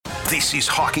This is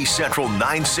Hockey Central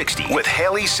 960 with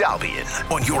Haley Salvian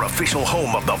on your official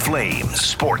home of the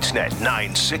Flames, Sportsnet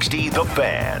 960 The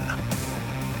Fan.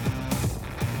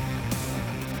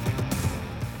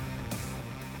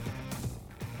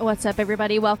 What's up,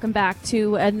 everybody? Welcome back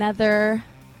to another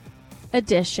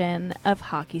edition of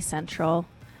Hockey Central.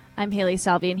 I'm Haley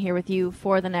Salvian here with you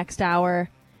for the next hour,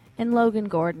 and Logan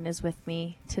Gordon is with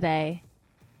me today.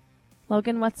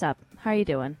 Logan, what's up? How are you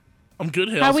doing? I'm good,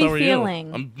 Hales. How are you?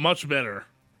 feeling? I'm much better.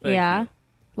 Thank yeah? you.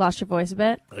 Lost your voice a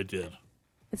bit? I did.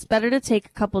 It's better to take a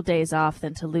couple days off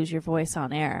than to lose your voice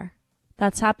on air.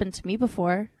 That's happened to me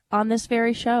before on this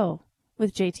very show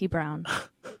with JT Brown.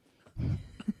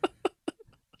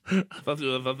 I thought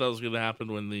that was going to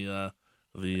happen when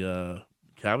the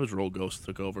Cabbage Roll ghost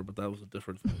took over, but that was a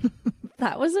different thing.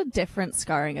 That was a different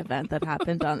scarring event that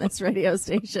happened on this radio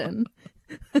station.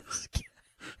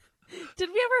 Did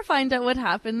we ever find out what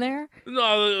happened there?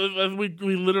 No, we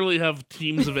literally have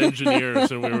teams of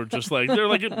engineers, and we were just like,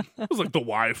 it was like the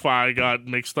Wi-Fi got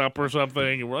mixed up or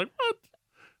something, and we're like, what?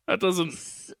 That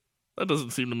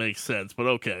doesn't seem to make sense, but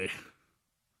okay.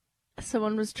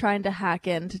 Someone was trying to hack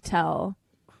in to tell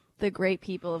the great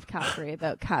people of Calgary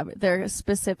about their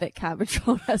specific cabbage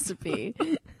roll recipe.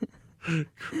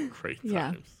 Great times.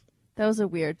 Yeah, that was a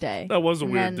weird day. That was a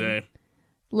weird day.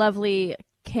 Lovely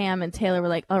Cam and Taylor were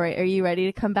like, all right, are you ready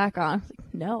to come back on? I was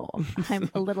like, no,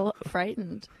 I'm a little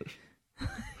frightened.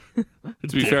 To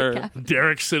be fair,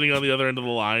 Derek's sitting on the other end of the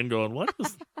line going, what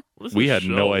is we this had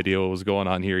show? no idea what was going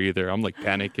on here either. I'm like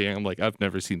panicking. I'm like, I've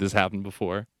never seen this happen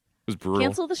before. It was brutal.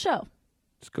 Cancel the show.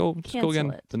 Just go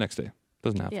again it. the next day.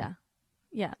 Doesn't happen.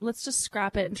 Yeah. Let's just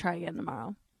scrap it and try again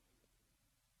tomorrow.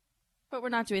 But we're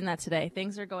not doing that today.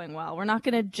 Things are going well. We're not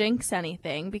going to jinx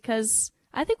anything because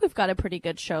I think we've got a pretty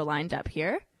good show lined up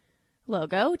here.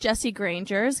 Logo, Jesse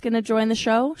Granger is going to join the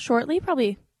show shortly,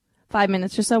 probably 5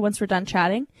 minutes or so once we're done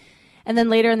chatting. And then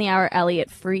later in the hour,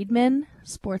 Elliot Friedman,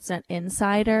 Sportsnet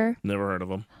Insider. Never heard of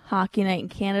him. Hockey Night in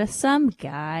Canada. Some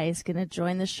guy's going to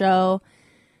join the show.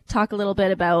 Talk a little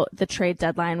bit about the trade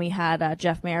deadline. We had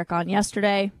Jeff Merrick on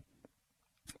yesterday.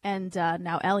 And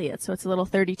now Elliot. So it's a little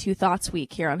 32 Thoughts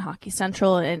week here on Hockey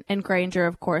Central. And Granger,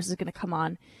 of course, is going to come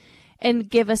on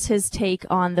and give us his take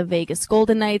on the Vegas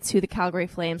Golden Knights, who the Calgary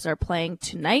Flames are playing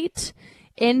tonight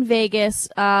in Vegas.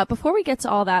 Before we get to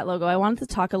all that, Logo, I wanted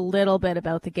to talk a little bit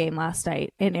about the game last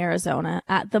night in Arizona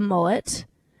at the Mullet.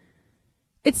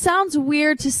 It sounds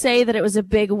weird to say that it was a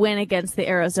big win against the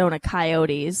Arizona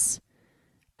Coyotes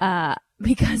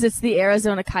because it's the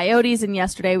Arizona Coyotes, and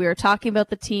yesterday we were talking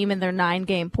about the team and their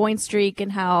 9-game point streak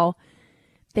and how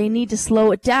they need to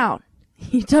slow it down.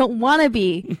 You don't want to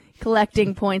be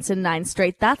collecting points in 9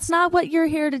 straight. That's not what you're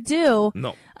here to do.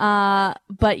 No.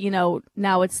 But,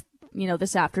 now it's,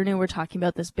 this afternoon we're talking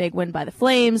about this big win by the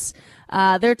Flames.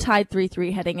 They're tied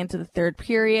 3-3 heading into the third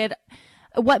period.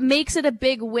 What makes it a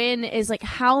big win is like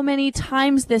how many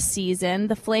times this season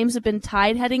the Flames have been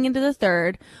tied heading into the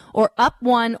third or up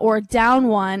 1 or down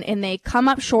 1 and they come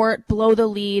up short, blow the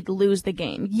lead, lose the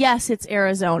game. Yes, it's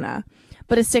Arizona,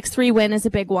 but a 6-3 win is a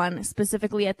big one,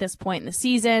 specifically at this point in the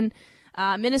season.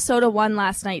 Minnesota won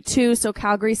last night too, so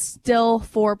Calgary's still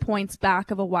 4 points back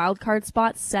of a wild card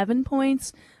spot, 7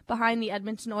 points behind the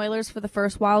Edmonton Oilers for the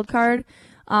first wild card.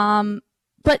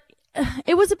 But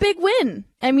it was a big win.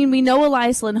 I mean, we know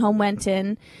Elias Lindholm went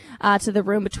in to the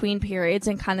room between periods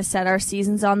and kind of set our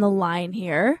seasons on the line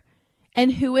here.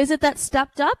 And who is it that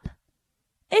stepped up?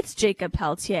 It's Jacob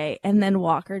Pelletier and then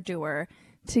Walker Duehr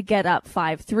to get up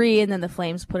 5-3, and then the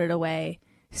Flames put it away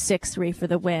 6-3 for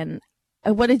the win.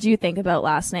 What did you think about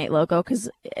last night, Logo? Because,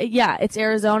 yeah, it's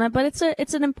Arizona, but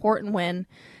it's an important win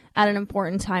at an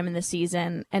important time in the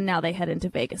season, and now they head into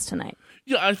Vegas tonight.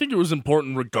 Yeah, I think it was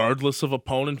important regardless of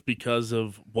opponent because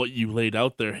of what you laid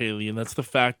out there, Haley, and that's the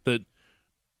fact that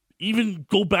even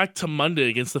go back to Monday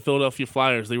against the Philadelphia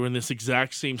Flyers, they were in this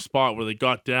exact same spot where they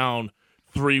got down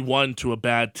 3-1 to a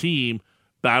bad team,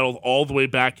 battled all the way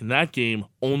back in that game,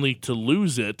 only to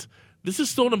lose it. This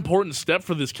is still an important step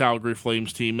for this Calgary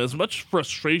Flames team. As much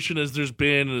frustration as there's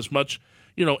been and as much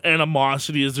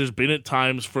animosity as there's been at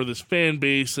times for this fan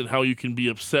base and how you can be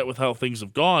upset with how things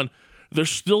have gone, they're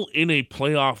still in a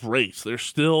playoff race. They're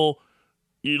still,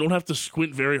 you don't have to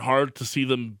squint very hard to see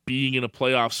them being in a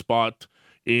playoff spot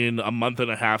in a month and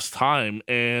a half's time.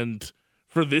 And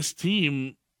for this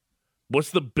team, what's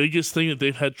the biggest thing that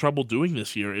they've had trouble doing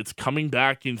this year? It's coming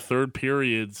back in third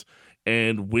periods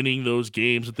and winning those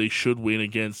games that they should win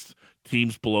against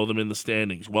teams below them in the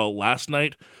standings. Well, last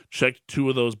night, checked 2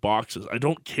 of those boxes. I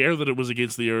don't care that it was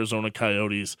against the Arizona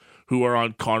Coyotes, who are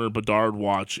on Connor Bedard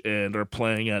watch and are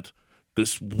playing at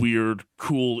this weird,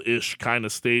 cool-ish kind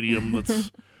of stadium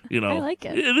that's I like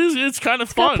it. It's kind of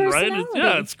fun, right?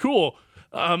 It's cool.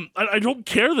 I don't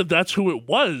care that that's who it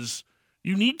was.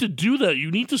 You need to do that.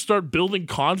 You need to start building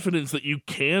confidence that you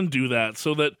can do that,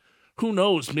 so that, who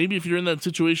knows, maybe if you're in that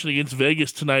situation against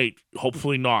Vegas tonight,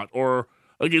 hopefully not, or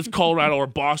against Colorado or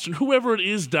Boston, whoever it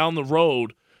is down the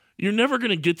road, you're never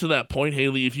going to get to that point,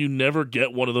 Haley, if you never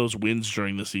get one of those wins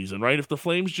during the season, right? If the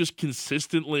Flames just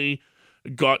consistently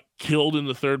got killed in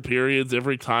the third periods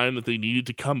every time that they needed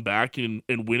to come back and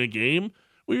win a game,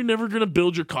 well, you're never going to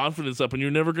build your confidence up, and you're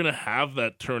never going to have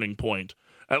that turning point.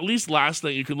 At least last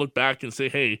night you can look back and say,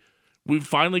 hey, we've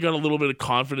finally got a little bit of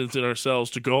confidence in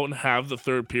ourselves to go out and have the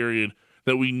third period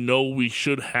that we know we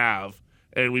should have,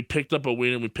 and we picked up a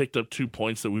win and we picked up 2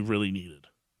 points that we really needed.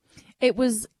 It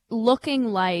was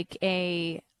looking like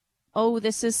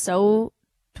this is so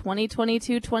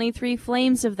 2022-23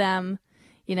 Flames of them.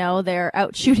 They're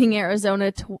out shooting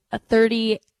Arizona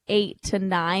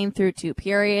 38-9 through 2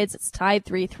 periods. It's tied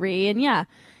 3-3. And yeah,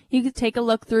 you could take a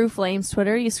look through Flames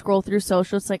Twitter. You scroll through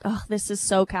social. It's like, oh, this is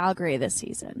so Calgary this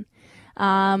season.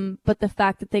 But the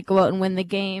fact that they go out and win the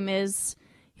game is,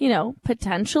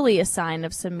 potentially a sign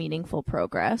of some meaningful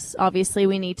progress. Obviously,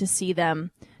 we need to see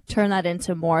them turn that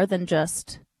into more than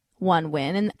just one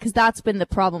win. And because that's been the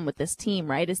problem with this team,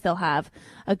 right, is they'll have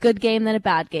a good game, then a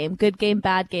bad game, good game,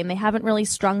 bad game. They haven't really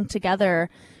strung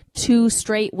together 2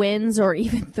 straight wins or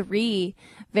even 3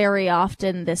 very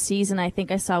often this season. I think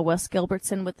I saw Wes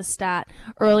Gilbertson with the stat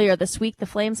earlier this week. The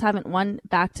Flames haven't won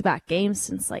back-to-back games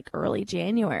since early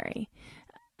January.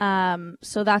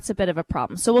 So that's a bit of a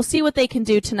problem. So we'll see what they can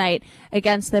do tonight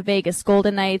against the Vegas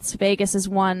Golden Knights. Vegas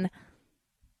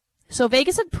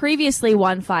had previously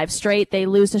won 5 straight. They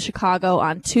lose to Chicago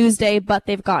on Tuesday, but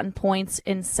they've gotten points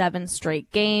in 7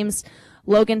 straight games.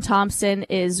 Logan Thompson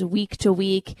is week to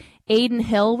week. Aiden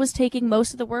Hill was taking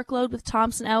most of the workload with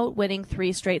Thompson out, winning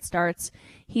 3 straight starts.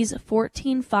 He's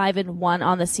 14-5-1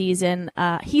 on the season.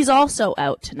 He's also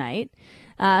out tonight.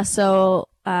 So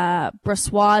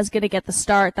Brossoit is going to get the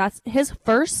start. That's his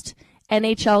first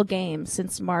NHL game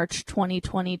since March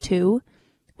 2022.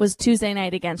 Was Tuesday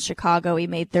night against Chicago. He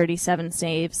made 37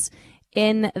 saves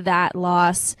in that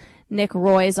loss. Nick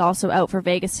Roy is also out for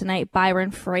Vegas tonight. Byron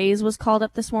Froese was called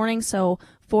up this morning, so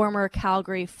former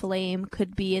Calgary Flame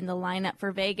could be in the lineup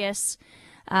for Vegas.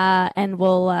 And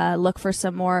we'll look for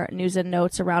some more news and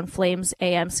notes around Flames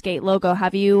AM skate logo.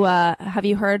 Have you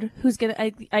heard who's gonna?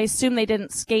 I assume they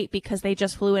didn't skate because they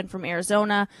just flew in from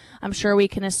Arizona. I'm sure we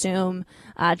can assume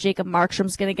Jacob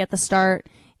Markstrom's gonna get the start,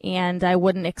 and I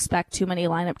wouldn't expect too many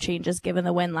lineup changes given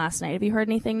the win last night. Have you heard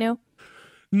anything new?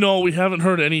 No, we haven't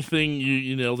heard anything.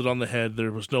 You nailed it on the head.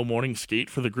 There was no morning skate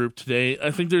for the group today.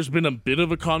 I think there's been a bit of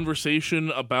a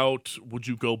conversation about, would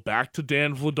you go back to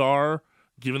Dan Vladar,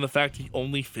 given the fact he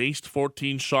only faced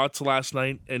 14 shots last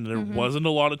night and there wasn't a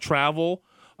lot of travel.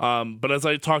 But as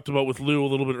I talked about with Lou a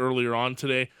little bit earlier on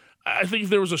today, I think if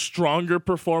there was a stronger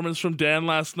performance from Dan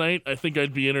last night, I think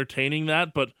I'd be entertaining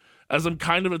that. But as I'm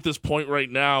kind of at this point right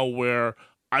now where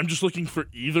I'm just looking for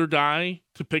either guy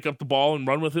to pick up the ball and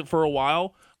run with it for a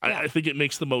while, I think it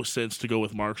makes the most sense to go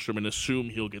with Markstrom and assume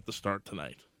he'll get the start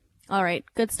tonight. All right,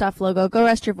 good stuff, Logo. Go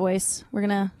rest your voice. We're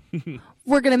gonna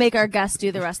make our guests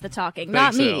do the rest of the talking.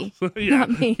 Not me.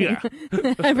 Not me.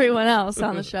 Everyone else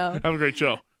on the show. Have a great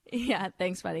show. Yeah,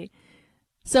 thanks, buddy.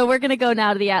 So we're gonna go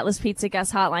now to the Atlas Pizza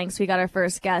guest hotline. So we got our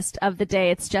first guest of the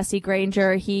day. It's Jesse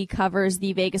Granger. He covers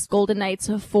the Vegas Golden Knights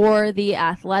for The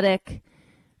Athletic.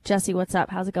 Jesse, what's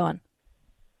up? How's it going?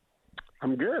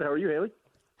 I'm good. How are you, Haley?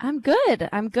 I'm good.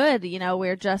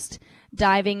 We're just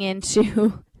diving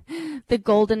into the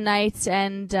Golden Knights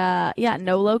and,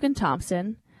 no Logan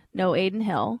Thompson, no Aiden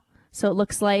Hill. So it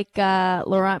looks like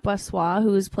Laurent Brossoit,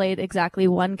 who's played exactly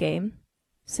 1 game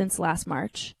since last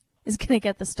March, is going to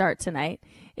get the start tonight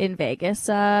in Vegas.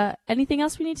 Anything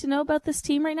else we need to know about this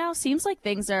team right now? Seems like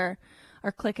things are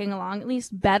clicking along, at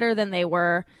least better than they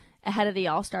were ahead of the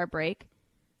All-Star break.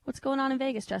 What's going on in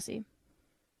Vegas, Jesse?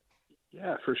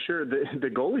 Yeah, for sure. The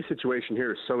goalie situation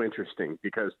here is so interesting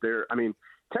because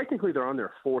technically they're on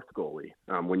their 4th goalie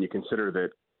when you consider that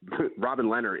Robin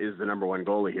Lehner is the number 1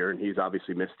 goalie here, and he's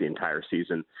obviously missed the entire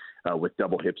season with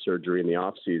double hip surgery in the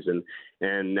offseason.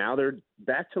 And now they're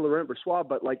back to Laurent Brossoit,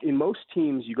 but like in most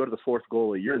teams, you go to the 4th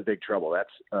goalie, you're in big trouble. That's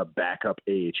a backup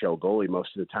AHL goalie most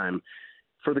of the time.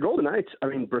 For the Golden Knights,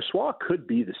 Brossoit could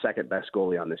be the 2nd best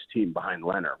goalie on this team behind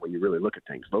Lehner when you really look at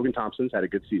things. Logan Thompson's had a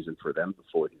good season for them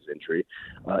before his injury.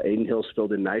 Aiden Hill's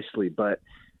filled in nicely, but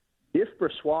if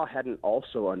Brossoit hadn't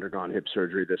also undergone hip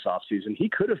surgery this offseason, he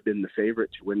could have been the favorite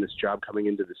to win this job coming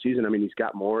into the season. He's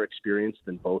got more experience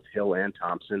than both Hill and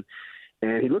Thompson,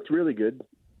 and he looked really good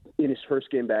in his first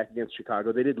game back against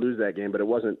Chicago. They did lose that game, but it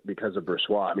wasn't because of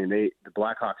Brossoit. I mean, the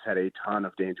Blackhawks had a ton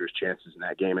of dangerous chances in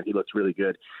that game, and he looked really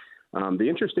good. The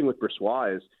interesting with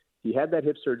Brossoit is he had that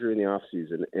hip surgery in the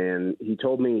offseason, and he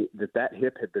told me that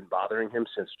hip had been bothering him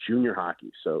since junior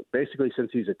hockey. So basically since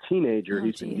he's a teenager,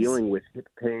 he's been dealing with hip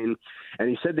pain, and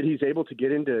he said that he's able to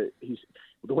get into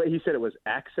the way he said it was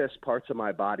access parts of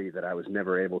my body that I was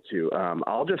never able to.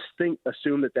 I'll just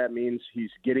assume that means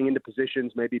he's getting into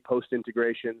positions, maybe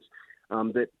post-integrations,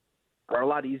 that are a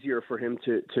lot easier for him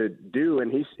to do.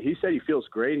 And he said he feels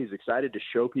great. He's excited to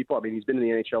show people. I mean, he's been in the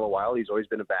NHL a while. He's always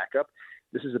been a backup.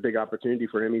 This is a big opportunity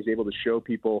for him. He's able to show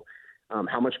people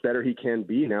how much better he can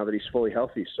be now that he's fully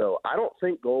healthy. So I don't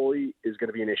think goalie is going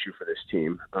to be an issue for this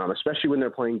team, especially when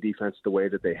they're playing defense the way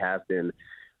that they have been.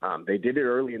 They did it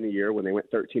early in the year when they went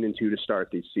 13-2 to start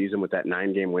the season with that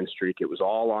 9-game win streak. It was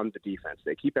all on the defense.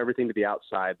 They keep everything to the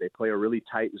outside. They play a really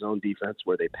tight zone defense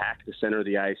where they pack the center of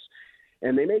the ice.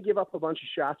 And they may give up a bunch of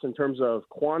shots in terms of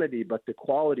quantity, but the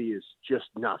quality is just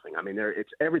nothing. I mean,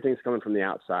 everything's coming from the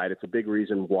outside. It's a big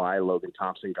reason why Logan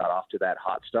Thompson got off to that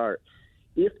hot start.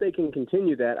 If they can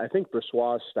continue that, I think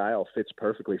Brossoit's style fits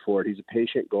perfectly for it. He's a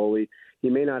patient goalie.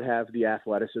 He may not have the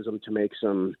athleticism to make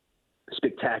some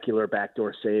spectacular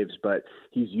backdoor saves, but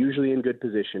he's usually in good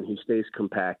position. He stays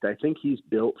compact. I think he's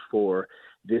built for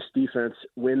this defense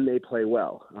when they play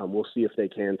well. We'll see if they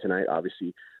can tonight.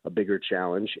 Obviously, a bigger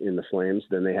challenge in the Flames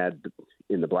than they had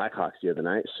in the Blackhawks the other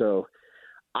night. So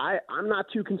I'm not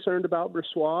too concerned about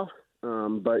Brossoit,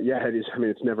 but yeah, it is. I mean,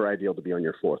 it's never ideal to be on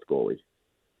your fourth goalie.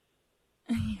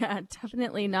 Yeah,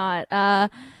 definitely not.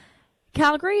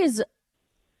 Calgary is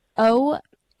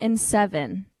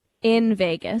 0-7 in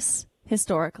Vegas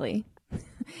historically.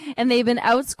 And they've been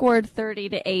outscored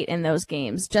 30-8 in those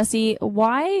games. Jesse,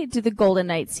 why do the Golden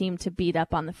Knights seem to beat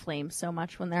up on the Flames so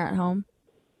much when they're at home?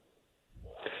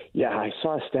 Yeah, I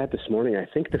saw a stat this morning. I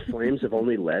think the Flames have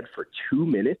only led for 2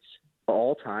 minutes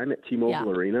all time at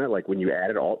T-Mobile Arena. Like when you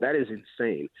add it all, that is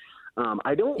insane.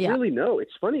 I don't really know.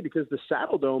 It's funny because the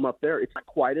Saddle Dome up there, it's not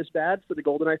quite as bad for the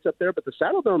Golden Knights up there, but the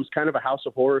Saddle Dome's kind of a house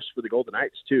of horrors for the Golden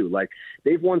Knights too. Like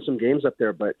they've won some games up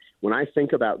there, but when I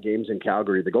think about games in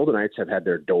Calgary, the Golden Knights have had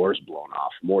their doors blown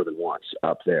off more than once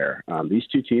up there. These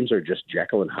two teams are just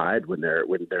Jekyll and Hyde when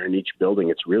they're in each building.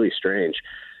 It's really strange.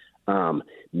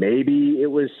 Maybe it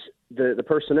was the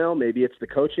personnel, maybe it's the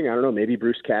coaching. I don't know. Maybe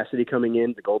Bruce Cassidy coming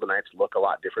in. The Golden Knights look a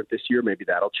lot different this year. Maybe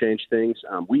that'll change things.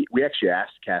 We actually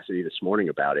asked Cassidy this morning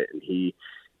about it, and he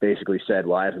basically said,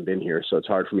 well, I haven't been here, so it's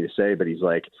hard for me to say. But he's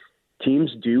like,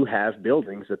 teams do have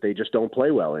buildings that they just don't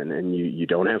play well in, and you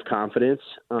don't have confidence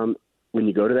when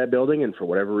you go to that building, and for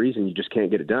whatever reason, you just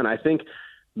can't get it done. I think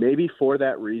maybe for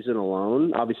that reason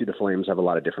alone, obviously the Flames have a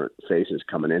lot of different faces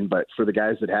coming in, but for the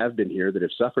guys that have been here that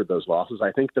have suffered those losses,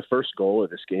 I think the first goal of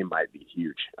this game might be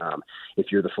huge. If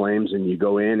you're the Flames and you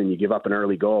go in and you give up an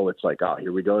early goal, it's like, oh,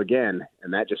 here we go again.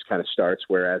 And that just kind of starts.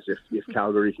 Whereas if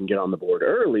Calgary can get on the board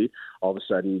early, all of a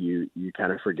sudden you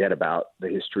kind of forget about the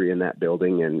history in that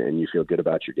building and you feel good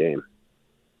about your game.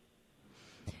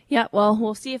 Yeah, well,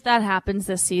 we'll see if that happens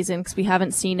this season because we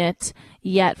haven't seen it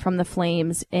yet from the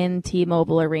Flames in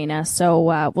T-Mobile Arena.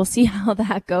 So we'll see how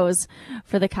that goes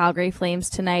for the Calgary Flames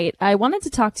tonight. I wanted to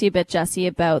talk to you a bit, Jesse,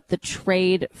 about the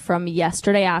trade from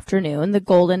yesterday afternoon. The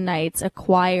Golden Knights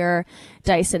acquire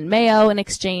Dyson Mayo in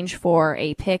exchange for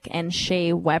a pick and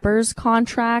Shea Weber's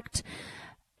contract.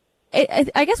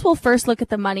 I guess we'll first look at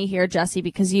the money here, Jesse,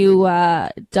 because you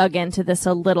dug into this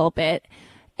a little bit.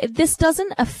 This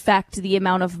doesn't affect the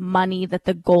amount of money that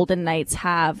the Golden Knights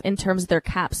have in terms of their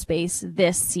cap space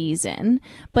this season,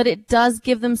 but it does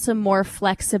give them some more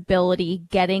flexibility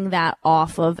getting that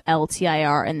off of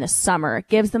LTIR in the summer. It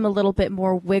gives them a little bit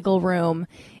more wiggle room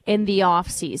in the off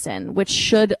season, which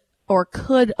should or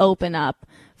could open up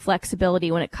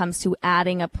flexibility when it comes to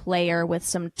adding a player with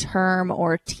some term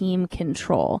or team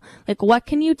control. Like, what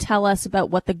can you tell us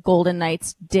about what the Golden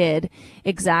Knights did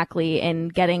exactly in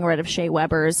getting rid of Shea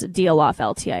Weber's deal off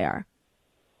LTIR?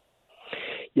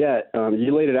 Yeah,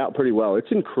 you laid it out pretty well.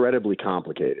 It's incredibly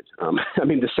complicated. I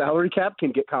mean, the salary cap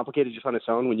can get complicated just on its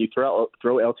own. When you throw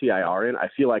LTIR in, I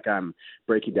feel like I'm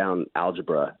breaking down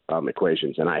algebra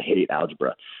equations, and I hate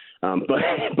algebra.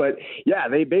 But yeah,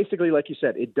 they basically, like you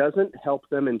said, it doesn't help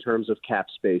them in terms of cap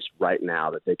space right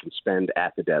now that they can spend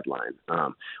at the deadline.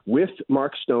 With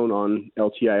Mark Stone on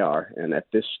LTIR, and at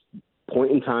this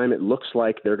point in time, it looks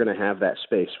like they're going to have that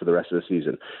space for the rest of the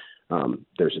season.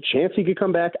 There's a chance he could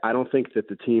come back. I don't think that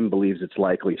the team believes it's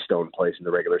likely Stone plays in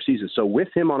the regular season. So with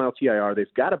him on LTIR,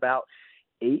 they've got about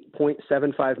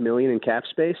 $8.75 million in cap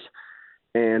space.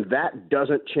 And that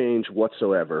doesn't change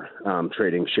whatsoever,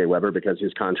 trading Shea Weber, because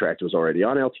his contract was already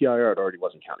on LTIR. It already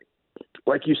wasn't counting.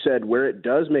 Like you said, where it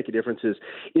does make a difference is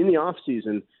in the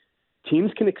offseason,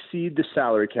 teams can exceed the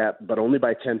salary cap, but only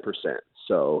by 10%.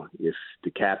 So if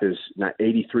the cap is not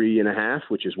 83.5,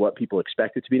 which is what people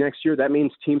expect it to be next year, that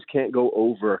means teams can't go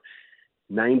over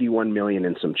 91 million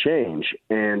and some change.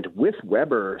 And with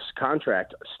Weber's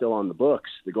contract still on the books,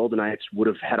 the Golden Knights would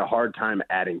have had a hard time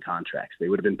adding contracts. They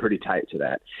would have been pretty tight to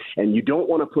that. And you don't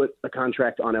want to put a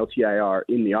contract on LTIR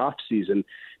in the off season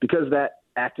because that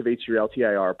activates your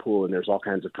LTIR pool, and there's all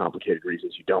kinds of complicated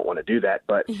reasons you don't want to do that.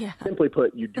 But simply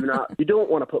put, you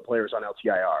don't want to put players on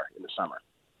LTIR in the summer.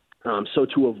 So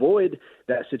to avoid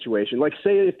that situation, like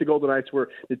say if the Golden Knights were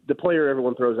the player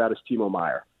everyone throws out is Timo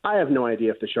Meier. I have no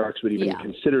idea if the Sharks would even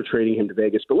consider trading him to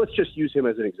Vegas, but let's just use him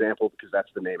as an example because that's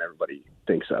the name everybody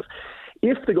thinks of.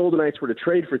 If the Golden Knights were to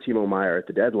trade for Timo Meier at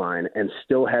the deadline and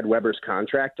still had Weber's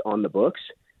contract on the books,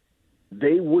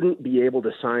 they wouldn't be able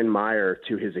to sign Meier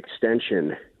to his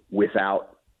extension without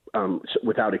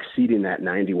exceeding that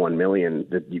 91 million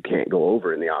that you can't go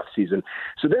over in the offseason.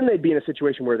 So then they'd be in a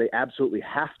situation where they absolutely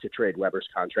have to trade Weber's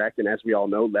contract. And as we all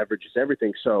know, leverage is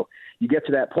everything. So you get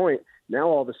to that point, now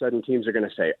all of a sudden teams are going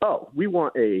to say, oh, we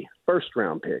want a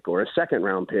first-round pick or a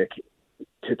second-round pick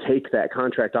to take that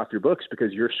contract off your books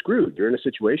because you're screwed. You're in a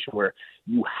situation where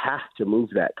you have to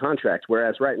move that contract.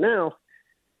 Whereas right now,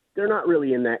 they're not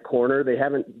really in that corner. They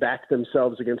haven't backed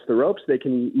themselves against the ropes. They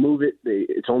can move it.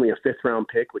 It's only a fifth-round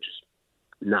pick, which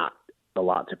is not a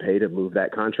lot to pay to move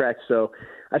that contract. So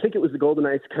I think it was the Golden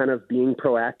Knights kind of being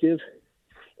proactive.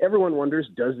 Everyone wonders,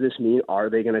 does this mean are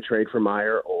they going to trade for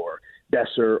Meier or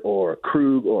Besser or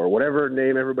Krug or whatever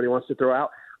name everybody wants to throw out?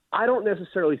 I don't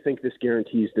necessarily think this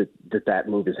guarantees that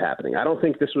move is happening. I don't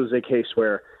think this was a case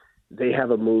where they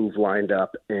have a move lined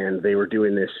up and they were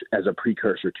doing this as a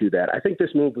precursor to that. I think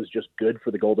this move was just good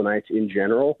for the Golden Knights in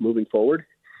general moving forward.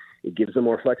 It gives them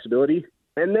more flexibility.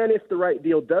 And then if the right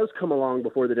deal does come along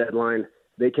before the deadline,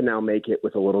 they can now make it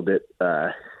with a little bit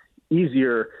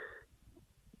easier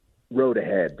road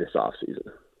ahead this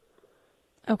offseason.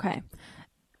 Okay.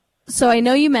 So I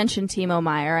know you mentioned Timo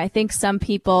Meier. I think some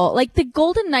people, like the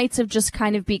Golden Knights, have just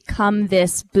kind of become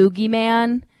this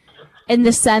boogeyman in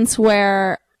the sense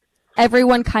where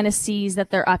everyone kind of sees that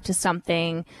they're up to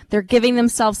something. They're giving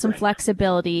themselves some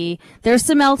flexibility. There's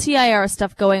some LTIR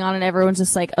stuff going on, and everyone's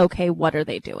just like, okay, what are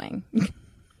they doing?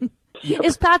 Yep.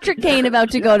 Is Patrick Kane about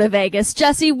to go to Vegas?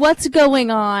 Jesse, what's going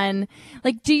on?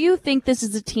 Like, do you think this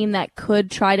is a team that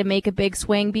could try to make a big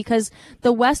swing? Because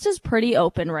the West is pretty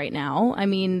open right now. I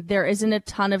mean, there isn't a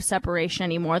ton of separation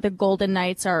anymore. The Golden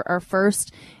Knights are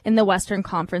first in the Western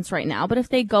Conference right now. But if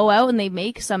they go out and they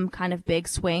make some kind of big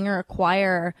swing or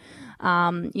acquire,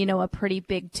 a pretty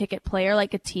big ticket player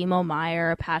like a Timo Meier,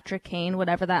 a Patrick Kane,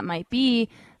 whatever that might be,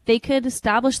 they could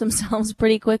establish themselves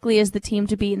pretty quickly as the team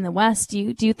to beat in the West.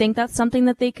 Do you think that's something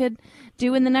that they could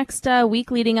do in the next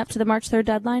week leading up to the March 3rd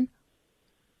deadline?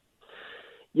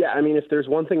 Yeah, I mean, if there's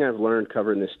one thing I've learned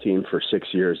covering this team for 6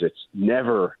 years, it's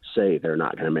never say they're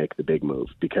not going to make the big move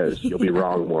because you'll be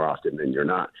wrong more often than you're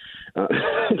not.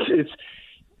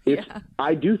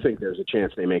 I do think there's a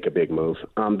chance they make a big move.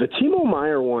 The Timo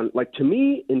Meier one, like to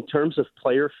me, in terms of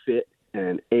player fit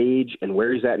and age and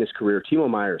where he's at in his career, Timo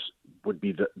Meier would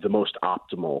be the most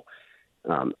optimal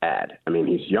ad. I mean,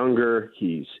 he's younger.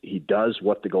 He does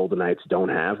what the Golden Knights don't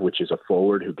have, which is a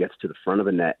forward who gets to the front of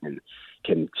the net and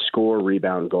can score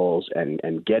rebound goals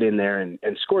and get in there and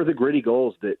score the gritty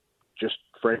goals that just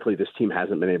frankly this team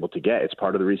hasn't been able to get. It's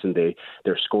part of the reason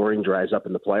their scoring dries up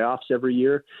in the playoffs every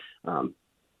year.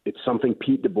 It's something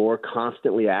Pete DeBoer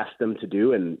constantly asked them to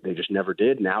do, and they just never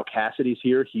did. Now Cassidy's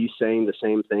here. He's saying the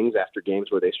same things after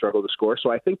games where they struggle to score. So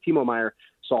I think Timo Meier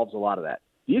solves a lot of that.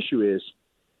 The issue is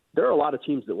there are a lot of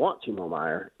teams that want Timo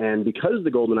Meier, and because the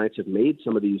Golden Knights have made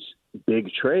some of these big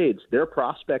trades, their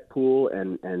prospect pool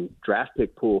and draft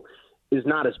pick pool is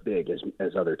not as big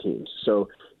as other teams. So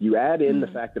you add in the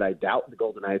fact that I doubt the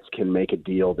Golden Knights can make a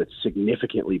deal that's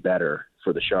significantly better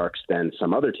for the Sharks than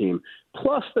some other team,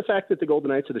 plus the fact that the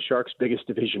Golden Knights are the Sharks' biggest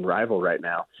division rival right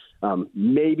now.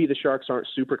 Maybe the Sharks aren't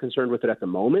super concerned with it at the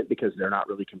moment because they're not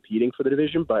really competing for the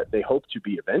division, but they hope to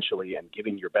be eventually, and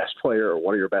giving your best player or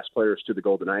one of your best players to the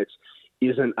Golden Knights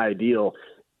isn't ideal.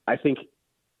 I think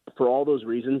for all those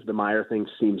reasons, the Meier thing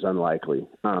seems unlikely.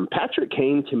 Patrick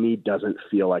Kane, to me, doesn't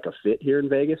feel like a fit here in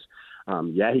Vegas.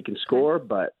 He can score,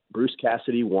 but Bruce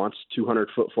Cassidy wants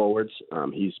 200-foot forwards.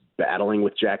 He's battling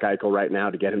with Jack Eichel right now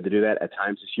to get him to do that. At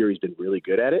times this year, he's been really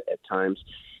good at it. At times,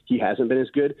 he hasn't been as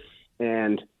good.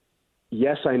 And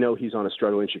yes, I know he's on a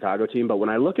struggling Chicago team, but when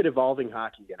I look at evolving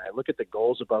hockey and I look at the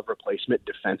goals above replacement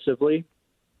defensively,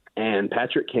 And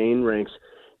Patrick Kane ranks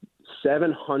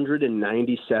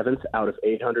 797th out of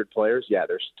 800 players. Yeah,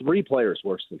 there's 3 players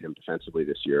worse than him defensively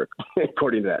this year,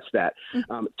 according to that stat.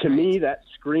 To me, that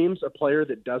screams a player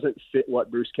that doesn't fit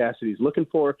what Bruce Cassidy's looking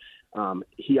for.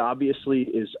 He obviously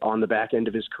is on the back end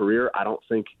of his career. I don't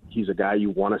think he's a guy you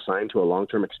want to sign to a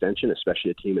long-term extension,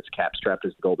 especially a team that's cap-strapped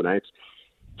as the Golden Knights.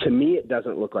 To me, it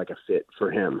doesn't look like a fit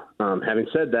for him. Having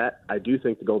said that, I do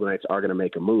think the Golden Knights are going to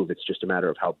make a move. It's just a matter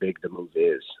of how big the move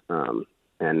is.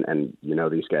 And you know,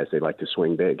 these guys, they like to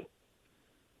swing big.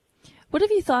 What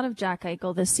have you thought of Jack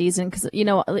Eichel this season? Because, you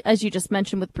know, as you just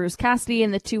mentioned with Bruce Cassidy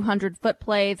and the 200-foot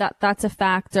play, that's a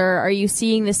factor. Are you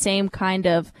seeing the same kind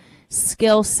of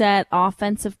skill set,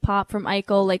 offensive pop from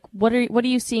Eichel? Like, what are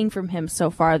you seeing from him so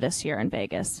far this year in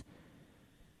Vegas?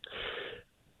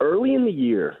 Early in the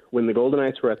year, when the Golden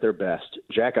Knights were at their best,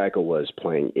 Jack Eichel was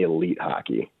playing elite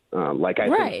hockey.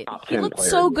 Think top 10 he looked player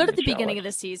so in good at the NHL. beginning of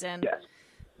the season. Yes.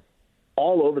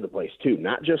 All over the place too,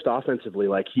 not just offensively.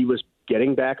 Like, he was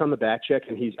getting back on the back check,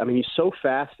 and he's so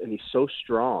fast and he's so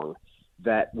strong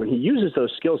that when he uses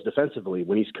those skills defensively,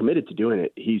 when he's committed to doing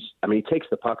it, he takes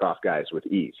the puck off guys with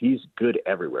ease. He's good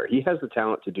everywhere. He has the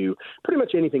talent to do pretty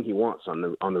much anything he wants on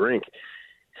the rink.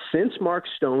 Since Mark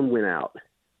Stone went out,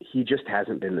 he just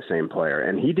hasn't been the same player.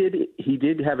 And he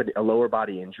did have a lower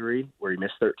body injury where he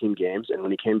missed 13 games, and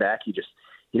when he came back, he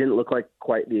didn't look like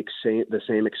quite the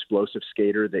same explosive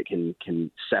skater that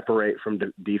can separate from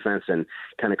defense and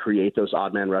kind of create those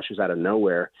odd man rushes out of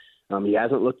nowhere. He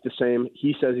hasn't looked the same.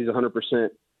 He says he's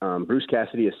 100%. Bruce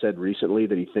Cassidy has said recently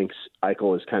that he thinks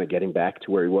Eichel is kind of getting back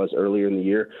to where he was earlier in the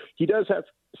year. He does have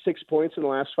 6 points in the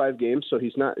last 5 games, so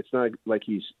it's not like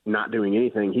he's not doing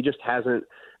anything. He just hasn't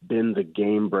been the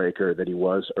game breaker that he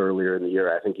was earlier in the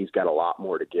year. I think he's got a lot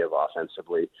more to give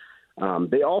offensively.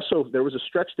 There was a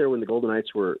stretch there when the Golden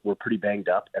Knights were pretty banged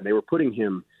up, and they were putting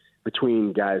him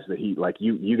between guys that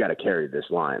you got to carry this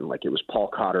line. Like, it was Paul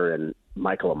Cotter and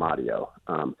Michael Amadio,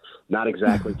 not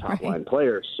exactly top line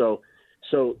players. So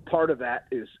part of that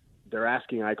is they're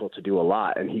asking Eichel to do a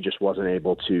lot, and he just wasn't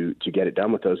able to get it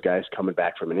done with those guys coming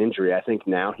back from an injury. I think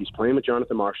now he's playing with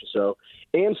Jonathan Marchessault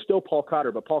and still Paul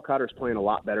Cotter, but Paul Cotter's playing a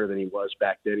lot better than he was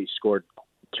back then. He scored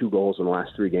 2 goals in the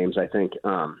last 3 games, I think.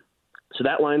 So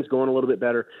that line's going a little bit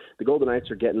better. The Golden Knights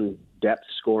are getting depth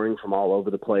scoring from all over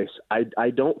the place. I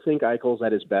don't think Eichel's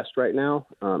at his best right now,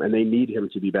 and they need him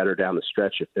to be better down the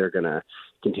stretch if they're going to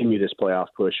continue this playoff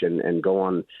push and go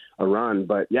on a run.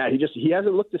 But, yeah, he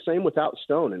hasn't looked the same without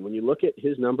Stone. And when you look at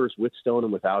his numbers with Stone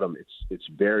and without him, it's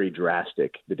very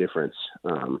drastic, the difference.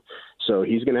 So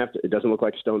he's going to have to – it doesn't look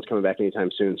like Stone's coming back anytime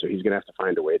soon, so he's going to have to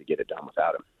find a way to get it done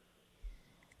without him.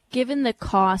 Given the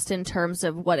cost in terms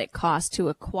of what it costs to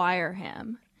acquire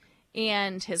him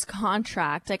and his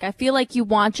contract, like, I feel like you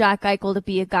want Jack Eichel to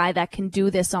be a guy that can do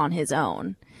this on his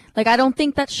own. Like, I don't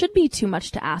think that should be too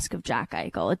much to ask of Jack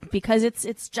Eichel because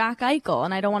it's Jack Eichel,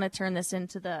 and I don't want to turn this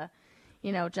into the,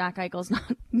 Jack Eichel's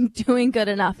not doing good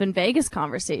enough in Vegas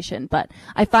conversation, but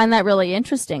I find that really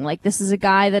interesting. Like, this is a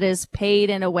guy that is paid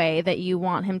in a way that you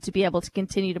want him to be able to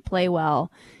continue to play well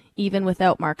even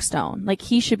without Mark Stone. Like,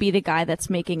 he should be the guy that's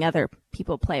making other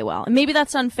people play well. And maybe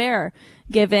that's unfair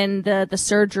given the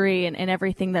surgery and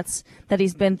everything that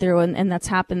he's been through and that's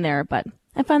happened there. But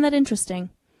I find that interesting.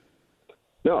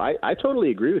 No, I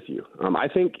totally agree with you. I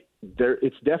think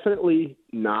it's definitely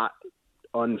not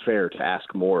unfair to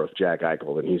ask more of Jack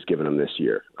Eichel than he's given him this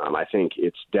year. I think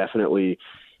it's definitely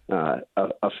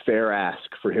a fair ask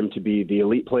for him to be the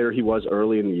elite player he was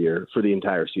early in the year for the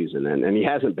entire season, and he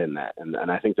hasn't been that. And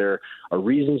I think there are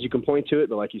reasons you can point to it,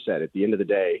 but like you said, at the end of the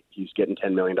day, he's getting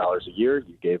 $10 million a year.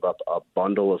 You gave up a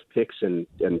bundle of picks and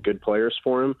good players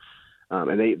for him,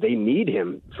 and they need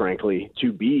him, frankly,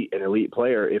 to be an elite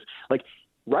player.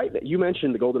 You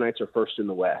mentioned the Golden Knights are first in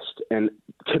the West, and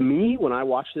to me, when I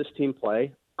watch this team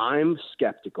play, I'm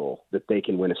skeptical that they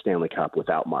can win a Stanley Cup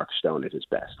without Mark Stone at his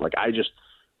best.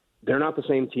 They're not the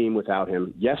same team without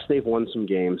him. Yes, they've won some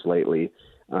games lately.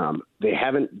 They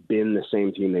haven't been the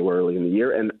same team they were early in the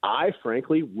year. And I,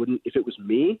 frankly, wouldn't, if it was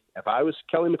me, if I was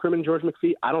Kelly McCrimmon and George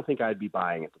McPhee, I don't think I'd be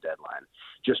buying at the deadline.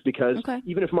 Just because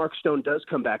even if Mark Stone does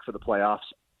come back for the playoffs,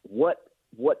 what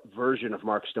version of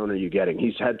Mark Stone are you getting?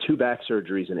 He's had 2 back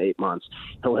surgeries in 8 months.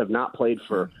 He'll have not played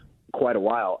for quite a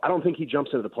while. I don't think he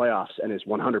jumps into the playoffs and is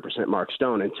 100% Mark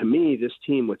Stone. And to me, this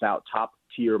team without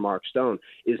top-tier Mark Stone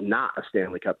is not a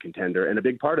Stanley Cup contender. And a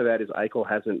big part of that is Eichel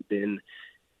hasn't been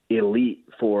elite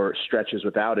for stretches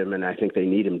without him, and I think they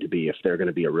need him to be if they're going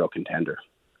to be a real contender.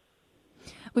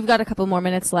 We've got a couple more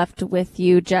minutes left with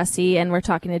you, Jesse, and we're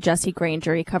talking to Jesse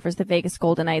Granger. He covers the Vegas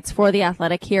Golden Knights for The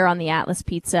Athletic here on the Atlas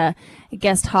Pizza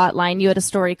guest hotline. You had a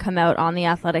story come out on The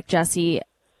Athletic, Jesse,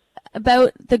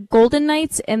 about the Golden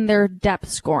Knights and their depth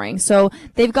scoring. So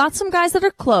they've got some guys that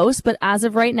are close, but as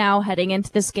of right now, heading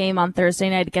into this game on Thursday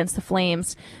night against the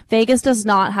Flames, Vegas does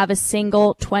not have a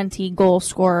single 20-goal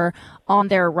scorer on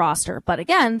their roster. But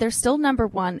again, they're still number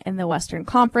one in the Western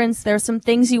Conference. There's some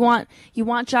things you want. You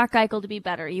want Jack Eichel to be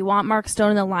better. You want Mark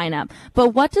Stone in the lineup. But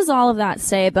what does all of that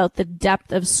say about the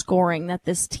depth of scoring that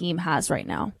this team has right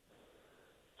now?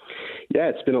 Yeah,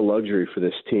 it's been a luxury for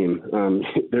this team.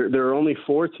 There are only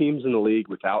 4 teams in the league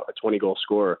without a 20-goal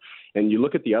scorer. And you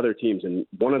look at the other teams, and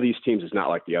one of these teams is not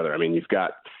like the other. I mean, you've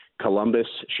got Columbus,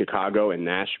 Chicago, and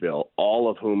Nashville, all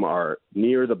of whom are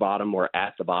near the bottom or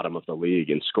at the bottom of the league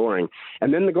in scoring.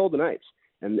 And then the Golden Knights.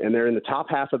 And they're in the top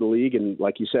half of the league. And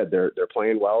like you said, they're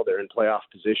playing well. They're in playoff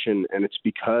position. And it's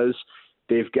because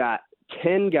they've got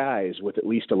 10 guys with at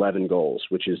least 11 goals,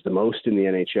 which is the most in the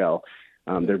NHL.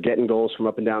 They're getting goals from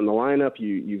up and down the lineup.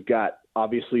 You've got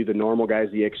obviously the normal guys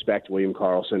that you expect: William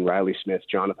Karlsson, Riley Smith,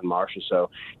 Jonathan Marchessault,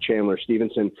 Chandler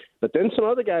Stevenson. But then some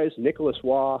other guys. Nicholas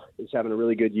Waugh is having a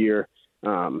really good year.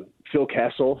 Phil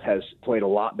Kessel has played a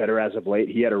lot better as of late.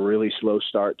 He had a really slow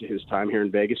start to his time here in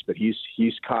Vegas, but he's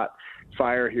caught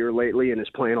fire here lately and is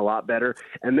playing a lot better.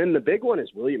 And then the big one is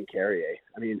William Carrier.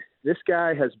 I mean, this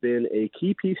guy has been a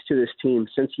key piece to this team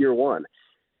since year one.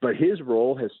 But his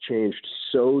role has changed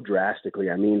so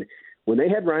drastically. I mean, when they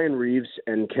had Ryan Reeves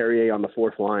and Carrier on the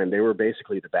fourth line, they were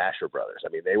basically the Basher brothers. I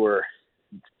mean, they were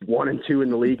 1 and 2 in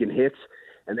the league in hits,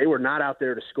 and they were not out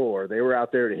there to score. They were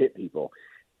out there to hit people.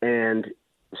 And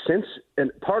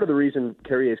part of the reason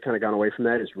Carrier's kind of gone away from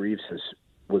that is Reeves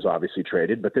was obviously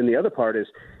traded. But then the other part is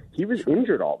he was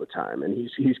injured all the time, and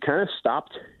he's kind of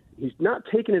stopped. He's not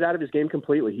taken it out of his game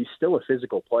completely. He's still a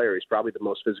physical player. He's probably the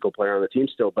most physical player on the team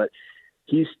still, but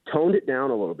he's toned it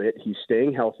down a little bit. He's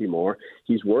staying healthy more.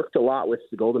 He's worked a lot with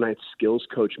the Golden Knights skills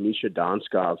coach, Misha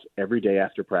Donskov. Every day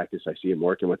after practice, I see him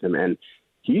working with him, and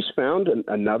he's found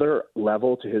another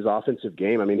level to his offensive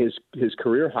game. I mean, his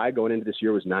career high going into this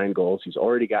year was 9 goals. He's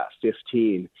already got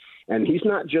 15, and he's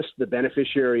not just the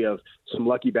beneficiary of some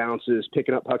lucky bounces,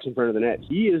 picking up pucks in front of the net.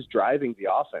 He is driving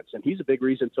the offense, and he's a big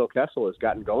reason Phil Kessel has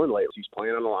gotten going lately. He's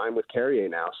playing on the line with Carrier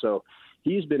now, so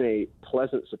he's been a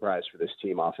pleasant surprise for this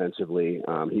team offensively.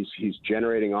 He's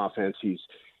generating offense. He's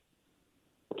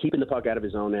keeping the puck out of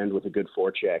his own end with a good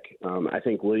forecheck. I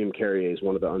think William Carrier is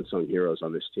one of the unsung heroes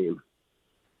on this team.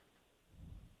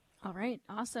 All right.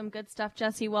 Awesome. Good stuff,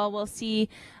 Jesse. Well, we'll see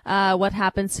what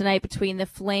happens tonight between the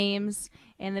Flames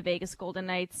and the Vegas Golden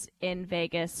Knights in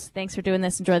Vegas. Thanks for doing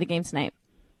this. Enjoy the game tonight.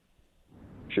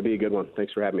 Should be a good one.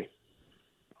 Thanks for having me.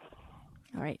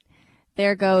 All right.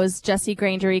 There goes Jesse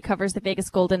Granger. He covers the Vegas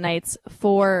Golden Knights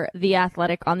for The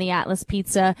Athletic on the Atlas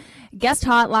Pizza Guest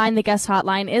Hotline. The Guest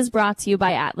Hotline is brought to you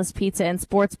by Atlas Pizza and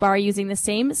Sports Bar, using the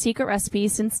same secret recipe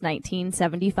since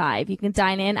 1975. You can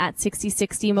dine in at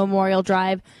 6060 Memorial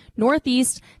Drive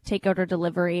Northeast. Takeout or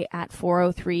delivery at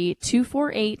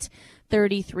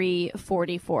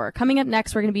 403-248-3344. Coming up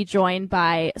next, we're going to be joined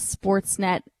by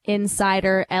Sportsnet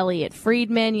insider Elliot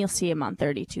Friedman. You'll see him on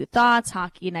 32 Thoughts,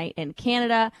 Hockey Night in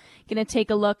Canada. Going to take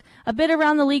a look a bit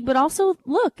around the league, but also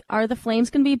look, are the Flames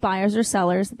going to be buyers or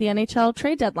sellers at the NHL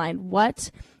trade deadline?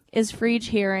 What is Friedge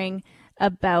hearing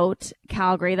about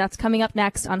Calgary? That's coming up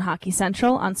next on Hockey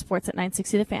Central on Sportsnet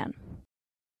 960 The Fan.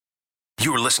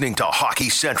 You're listening to Hockey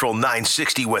Central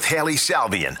 960 with Haley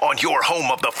Salvian on your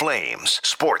home of the Flames,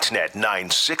 Sportsnet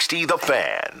 960 The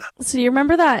Fan. So you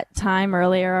remember that time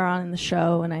earlier on in the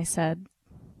show when I said,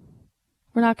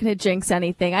 we're not going to jinx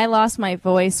anything? I lost my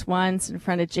voice once in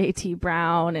front of JT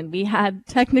Brown, and we had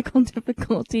technical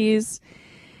difficulties.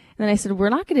 And then I said, we're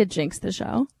not going to jinx the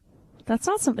show. That's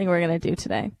not something we're going to do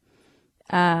today.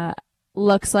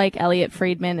 Looks like Elliot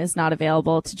Friedman is not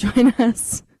available to join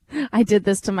us. I did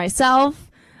this to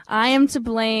myself. I am to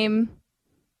blame.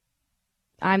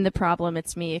 I'm the problem.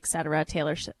 It's me, etc.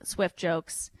 Taylor Swift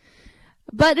jokes.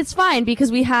 But it's fine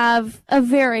because we have a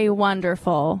very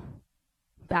wonderful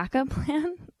backup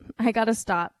plan. I gotta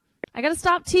stop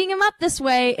teeing him up this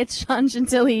way. It's Sean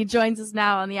Gentili. He joins us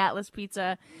now on the Atlas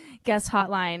Pizza Guest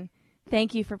Hotline.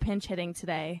 Thank you for pinch hitting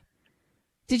today.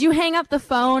 Did you hang up the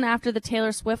phone after the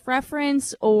Taylor Swift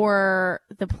reference or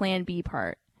the Plan B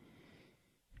part?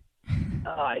 Oh,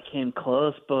 I came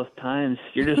close both times.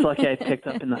 You're just lucky I picked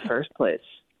up in the first place.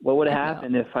 What would have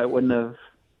happened if I wouldn't have?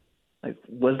 Like,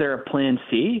 was there a plan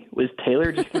C? Was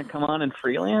Taylor just going to come on and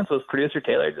freelance? Was producer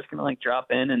Taylor just going to drop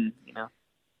in and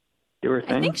do her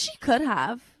thing? I think she could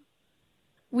have.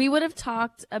 We would have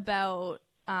talked about.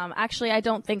 Actually, I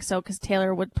don't think so, because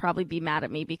Taylor would probably be mad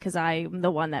at me because I'm the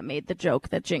one that made the joke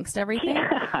that jinxed everything.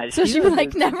 Yeah, so she'd be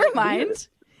like, "Never mind."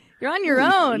 You're on your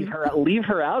own. Leave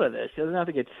her out of this. She doesn't have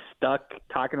to get stuck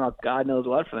talking about God knows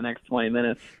what for the next 20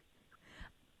 minutes.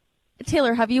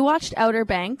 Taylor, have you watched Outer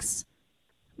Banks?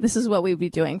 This is what we'd be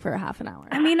doing for a half an hour.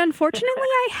 I mean, unfortunately,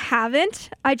 I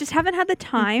haven't. I just haven't had the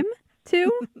time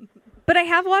to. But I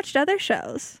have watched other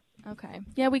shows. Okay.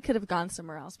 Yeah, we could have gone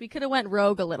somewhere else. We could have went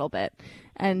rogue a little bit.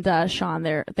 And Sean,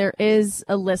 there is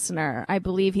a listener, I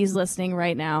believe he's listening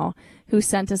right now, who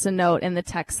sent us a note in the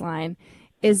text line.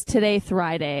 Is today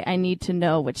Friday? I need to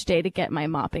know which day to get my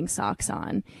mopping socks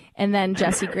on. And then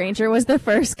Jesse Granger was the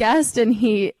first guest, and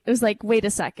he was like, wait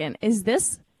a second, is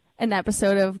this an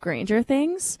episode of Granger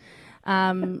Things?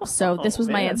 So this was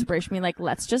my inspiration. Like,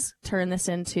 let's just turn this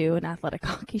into an athletic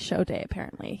hockey show day,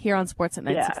 apparently, here on Sportsnet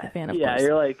 960 The Fan, of course.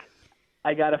 You're like,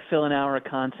 I got to fill an hour of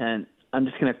content. I'm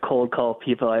just going to cold call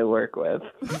people I work with.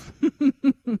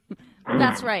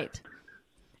 That's right.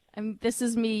 This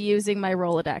is me using my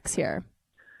Rolodex here.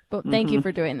 But thank you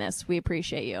for doing this. We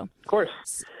appreciate you. Of course.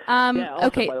 Also,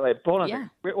 okay. By the way, hold on. Yeah.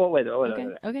 Wait.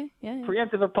 Okay. Yeah.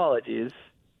 Preemptive apologies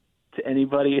to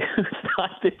anybody who thought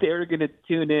that they were going to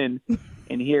tune in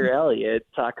and hear Elliot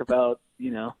talk about,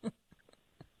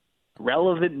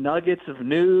 relevant nuggets of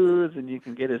news, and you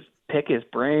can pick his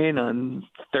brain on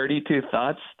 32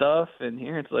 Thoughts stuff. And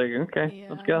here it's like, okay,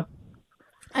 let's go.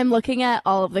 I'm looking at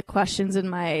all of the questions in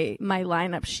my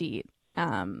lineup sheet.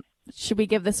 Should we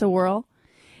give this a whirl?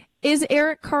 Is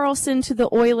Erik Karlsson to the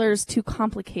Oilers too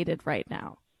complicated right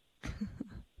now?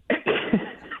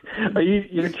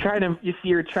 You're trying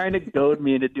to goad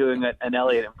me into doing an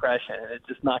Elliot impression, and it's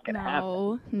just not going to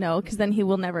happen. No, because then he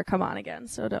will never come on again.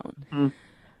 So don't.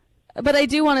 But I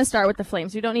do want to start with the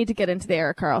Flames. We don't need to get into the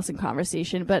Erik Karlsson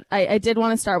conversation, but I did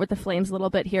want to start with the Flames a little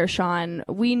bit here, Sean.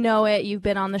 We know it. You've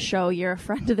been on the show. You're a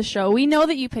friend of the show. We know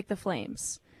that you picked the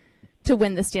Flames to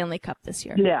win the Stanley Cup this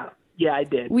year. Yeah, I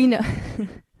did. We know.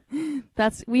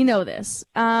 We know this.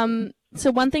 So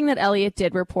one thing that Elliot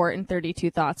did report in 32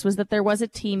 Thoughts was that there was a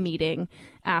team meeting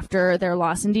after their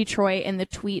loss in Detroit, and the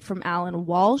tweet from Alan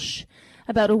Walsh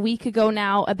about a week ago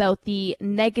now about the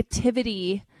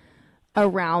negativity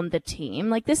around the team.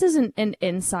 Like, this isn't an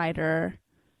insider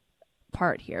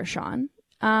part here, Sean.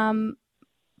 But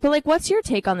like, what's your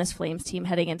take on this Flames team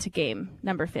heading into game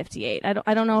number 58?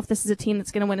 I don't know if this is a team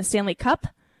that's going to win a Stanley Cup,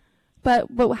 but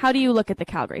how do you look at the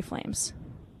Calgary Flames?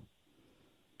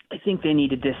 I think they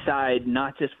need to decide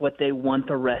not just what they want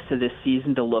the rest of this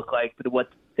season to look like, but what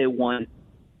they want,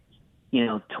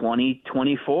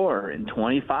 2024 and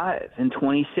 25 and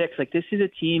 26. Like, this is a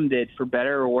team that, for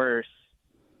better or worse,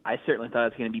 I certainly thought it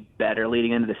was going to be better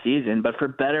leading into the season, but for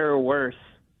better or worse,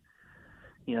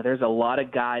 there's a lot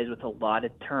of guys with a lot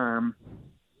of term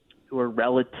who are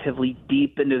relatively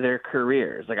deep into their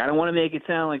careers. Like, I don't want to make it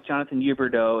sound like Jonathan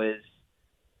Huberdeau is,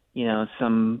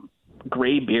 some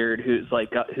graybeard who's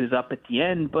up at the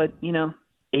end, but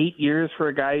 8 years for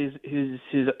a guy who's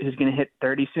going to hit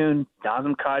 30 soon.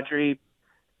 Nazem Kadri,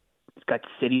 he's got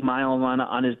city miles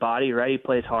on his body, right? He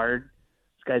plays hard.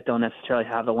 These guys don't necessarily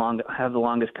have the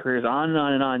longest careers. On and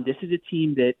on and on. This is a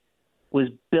team that was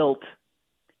built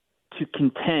to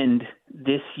contend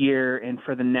this year and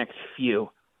for the next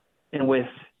few. And with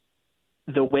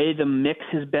the way the mix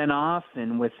has been off,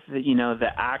 and with the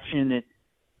action that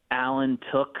Allen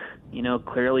took,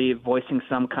 clearly voicing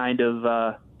some kind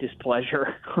of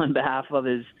displeasure on behalf of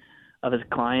his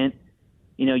client,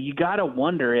 you got to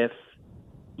wonder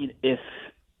if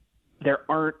there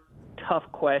aren't tough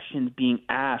questions being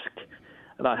asked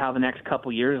about how the next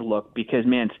couple years look, because,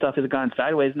 man, stuff has gone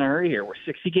sideways in a hurry here. We're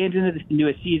 60 games into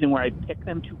a season where I picked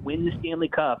them to win the Stanley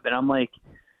Cup, and I'm like,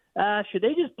 should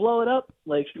they just blow it up?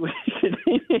 Like, should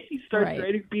they start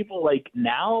trading people like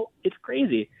now? It's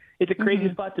crazy. It's a crazy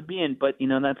spot to be in, but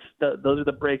those are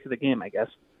the breaks of the game, I guess.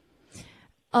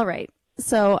 All right.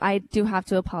 So I do have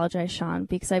to apologize, Sean,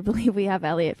 because I believe we have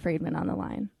Elliot Friedman on the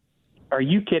line. Are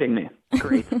you kidding me?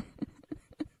 Great.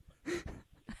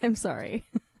 I'm sorry.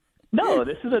 No,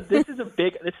 this is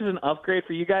an upgrade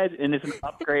for you guys, and it's an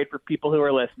upgrade for people who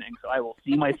are listening. So I will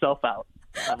see myself out.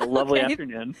 Have a lovely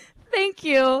afternoon. Thank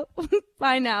you.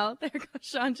 Bye now. There goes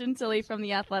Sean Gentili from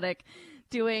The Athletic,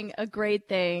 doing a great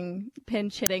thing,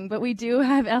 pinch hitting. But we do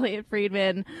have Elliot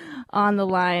Friedman on the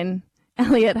line.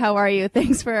 Elliot, how are you?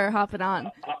 Thanks for hopping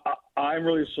on. I'm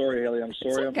really sorry, Haley. I'm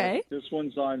sorry. It's okay. This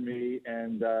one's on me,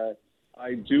 and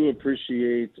I do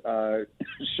appreciate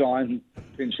Sean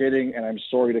pinch hitting, and I'm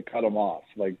sorry to cut him off.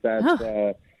 Like,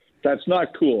 that's not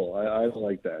cool. I don't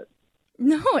like that.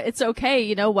 No, it's okay.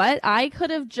 You know what? I could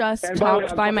have just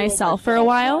talked by myself for a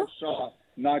while.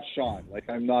 not Sean. Like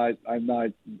I'm not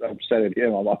upset at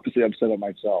him. I'm obviously upset at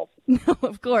myself. No,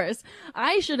 of course.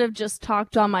 I should have just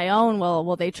talked on my own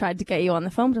while they tried to get you on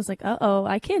the phone. But I was like,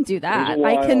 I can't do that.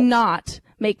 I cannot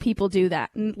make people do that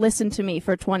and listen to me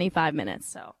for 25 minutes.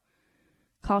 So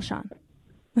call Sean.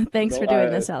 Thanks for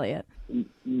doing this, Elliot.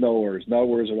 No worries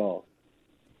at all.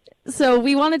 So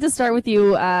we wanted to start with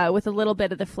you with a little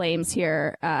bit of the Flames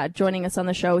here, joining us on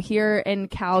the show here in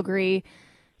Calgary.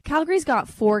 Calgary's got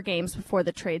 4 games before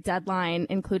the trade deadline,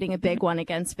 including a big one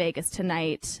against Vegas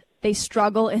tonight. They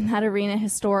struggle in that arena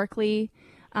historically.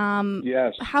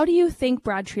 Yes. How do you think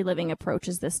Brad Treliving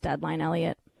approaches this deadline,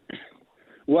 Elliot?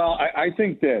 Well, I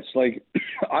think this. Like,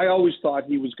 I always thought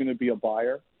he was going to be a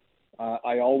buyer.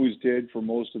 I always did for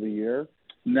most of the year.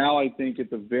 Now I think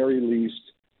at the very least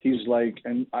he's like,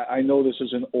 and I know this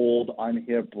is an old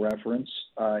unhip reference,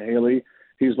 Haley.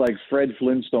 He's like Fred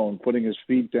Flintstone putting his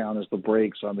feet down as the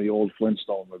brakes on the old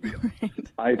Flintstone mobile.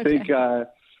 Right. I think,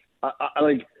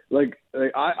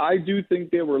 I do think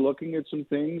they were looking at some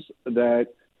things that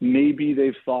maybe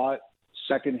they've thought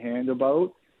secondhand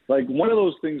about. Like one of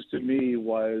those things to me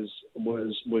was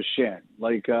Shen.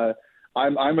 Like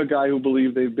I'm a guy who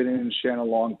believed they've been in Shen a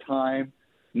long time.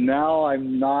 Now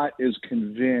I'm not as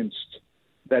convinced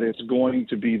that it's going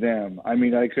to be them. I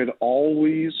mean, I can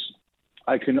always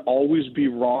be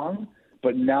wrong,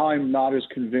 but now I'm not as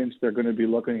convinced they're going to be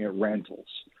looking at rentals.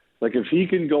 Like if he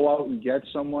can go out and get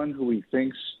someone who he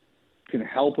thinks can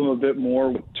help him a bit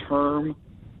more with term,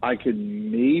 I could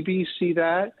maybe see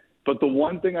that. But the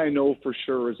one thing I know for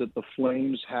sure is that the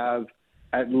Flames have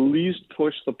at least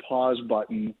pushed the pause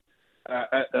button.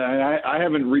 I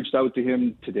haven't reached out to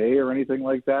him today or anything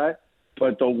like that.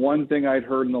 But the one thing I'd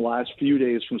heard in the last few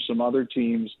days from some other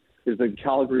teams is that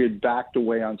Calgary had backed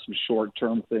away on some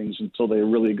short-term things until they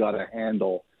really got a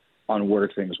handle on where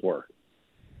things were.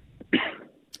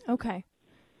 Okay.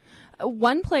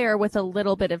 One player with a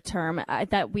little bit of term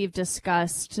that we've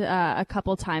discussed a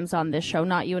couple times on this show,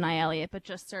 not you and I, Elliot, but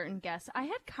just certain guests. I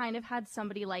had kind of had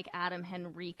somebody like Adam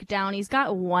Henrique down. He's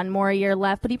got one more year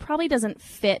left, but he probably doesn't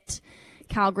fit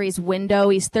Calgary's window.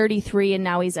 He's 33 and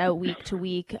now he's out week to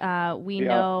week. We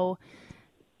know,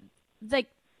 like,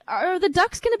 are the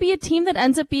Ducks going to be a team that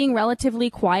ends up being relatively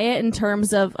quiet in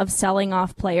terms of selling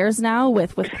off players now?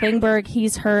 With Klingberg,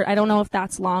 he's hurt. I don't know if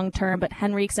that's long term, but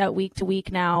Henrique's out week to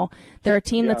week now. They're a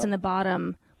team that's in the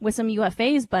bottom with some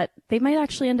UFAs, but they might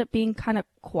actually end up being kind of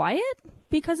quiet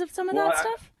because of some of that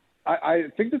stuff. I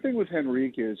think the thing with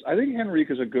Henrique is, I think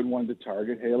Henrique is a good one to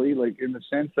target, Haley, like in the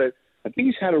sense that I think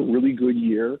he's had a really good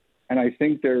year, and I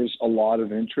think there's a lot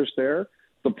of interest there.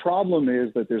 The problem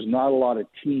is that there's not a lot of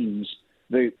teams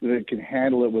that can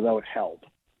handle it without help.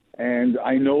 And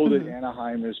I know that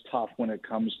Anaheim is tough when it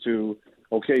comes to,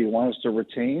 okay, you want us to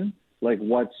retain? Like,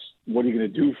 what are you going to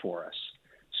do for us?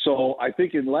 So I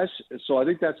think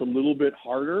that's a little bit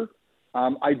harder.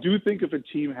 I do think if a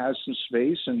team has some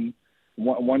space, and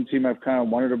one team I've kind of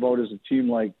wondered about is a team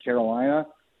like Carolina,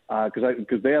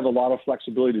 because they have a lot of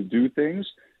flexibility to do things.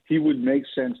 He would make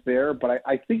sense there, but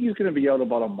I think he's going to be out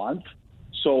about a month.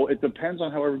 So it depends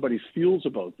on how everybody feels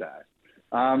about that.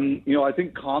 I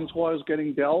think Comtois is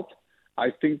getting dealt.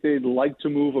 I think they'd like to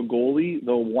move a goalie,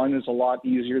 though one is a lot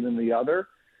easier than the other.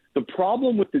 The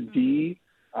problem with the D,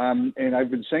 and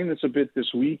I've been saying this a bit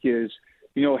this week, is,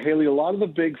 Haley, a lot of the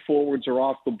big forwards are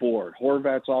off the board.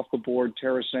 Horvat's off the board.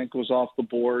 Tarasenko's off the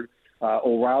board.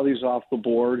 O'Reilly's off the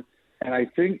board. And I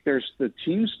think the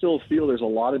teams still feel there's a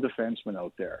lot of defensemen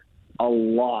out there,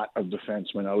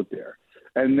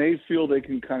 and they feel they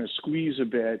can kind of squeeze a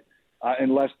bit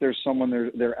unless there's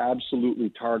someone they're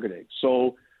absolutely targeting.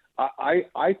 So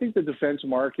I think the defense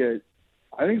market,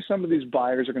 I think some of these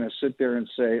buyers are going to sit there and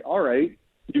say, all right,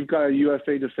 you've got a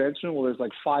UFA defenseman. Well, there's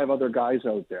like 5 other guys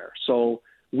out there, so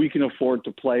we can afford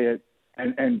to play it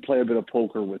and play a bit of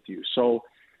poker with you. So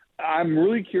I'm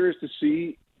really curious to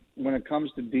see, when it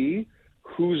comes to D,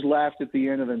 who's left at the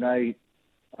end of the night,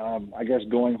 I guess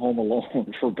going home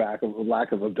alone for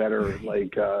lack of a better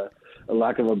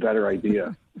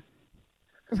idea.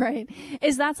 Right.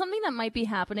 Is that something that might be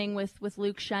happening with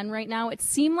Luke Schenn right now? It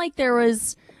seemed like there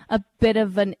was a bit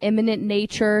of an imminent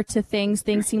nature to things.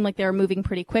 Things seem like they were moving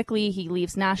pretty quickly. He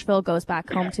leaves Nashville, goes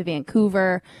back home to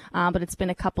Vancouver, but it's been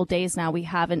a couple days now. We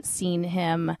haven't seen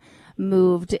him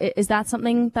moved. Is that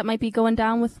something that might be going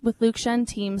down with Luke Schenn?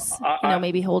 Teams,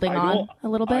 maybe holding on a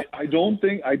little bit. I don't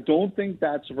think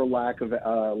that's for lack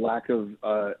of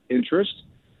interest.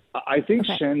 I think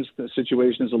Schen's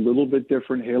situation is a little bit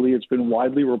different, Haley. It's been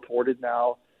widely reported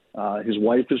now. His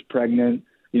wife is pregnant.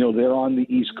 They're on the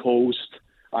East Coast.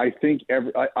 I think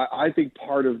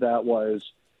part of that was,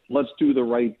 let's do the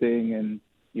right thing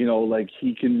like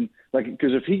he can, like,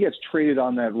 because if he gets traded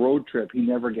on that road trip, he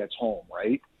never gets home,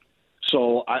 right?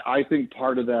 So I think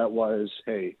part of that was,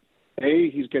 hey, A,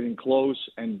 he's getting close,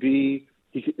 and B,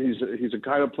 he's a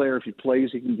kind of player, if he plays,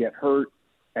 he can get hurt.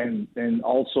 And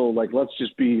also, like, let's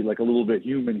just be, like, a little bit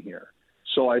human here.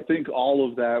 So I think all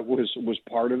of that was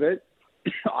part of it.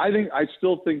 I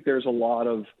still think there's a lot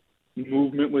of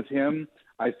movement with him.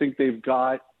 I think they've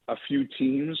got a few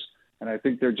teams, and I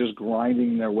think they're just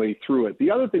grinding their way through it.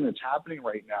 The other thing that's happening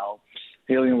right now,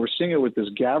 Haley, and we're seeing it with this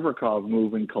Gavrikov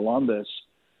move in Columbus,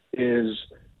 is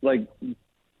like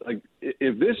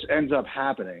if this ends up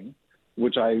happening,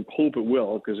 which I hope it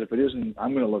will, because if it isn't,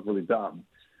 I'm going to look really dumb.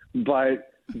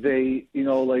 But they,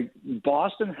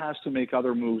 Boston has to make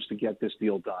other moves to get this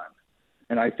deal done.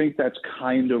 And I think that's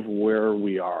kind of where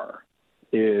we are,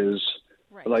 is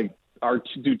Right. like,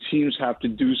 do teams have to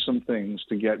do some things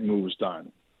to get moves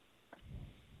done?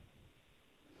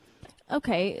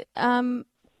 Okay.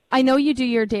 I know you do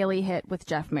your daily hit with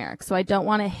Jeff Merrick, so I don't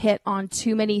want to hit on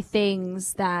too many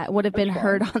things that would have been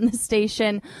heard on the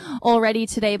station already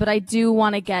today, but I do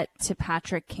want to get to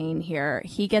Patrick Kane here.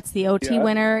 He gets the OT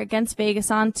winner against Vegas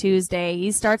on Tuesday.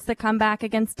 He starts the comeback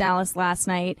against Dallas last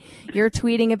night. You're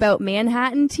tweeting about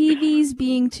Manhattan TVs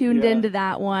being tuned into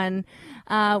that one.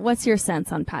 What's your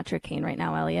sense on Patrick Kane right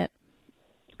now, Elliot?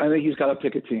 I think he's got to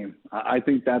pick a team. I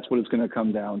think that's what it's going to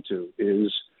come down to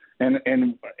is – And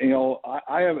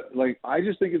I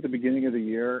just think at the beginning of the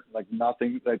year, at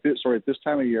this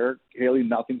time of year, Haley,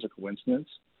 nothing's a coincidence.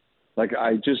 Like,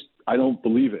 I don't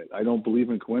believe it. I don't believe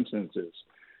in coincidences.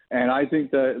 And I think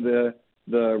that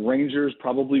the Rangers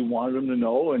probably wanted him to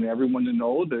know and everyone to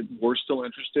know that we're still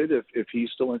interested if he's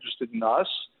still interested in us.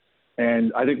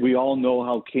 And I think we all know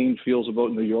how Kane feels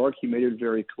about New York. He made it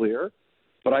very clear.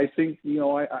 But I think,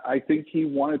 I think he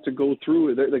wanted to go through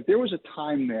it. Like, there was a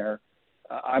time there,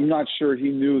 I'm not sure he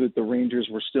knew that the Rangers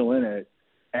were still in it.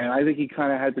 And I think he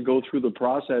kind of had to go through the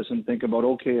process and think about,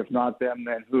 okay, if not them,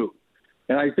 then who?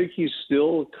 And I think he's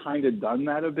still kind of done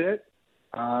that a bit.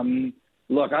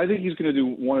 Look, I think he's going to do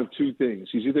one of two things.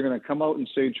 He's either going to come out and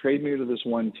say, trade me to this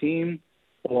one team,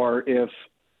 or he's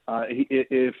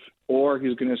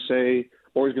going to say,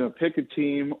 or he's going to pick a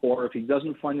team, or if he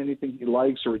doesn't find anything he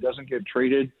likes or he doesn't get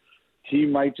traded, he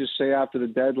might just say after the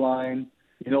deadline,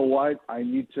 you know what, I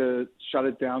need to shut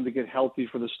it down to get healthy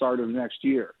for the start of next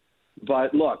year.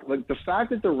 But look, like, the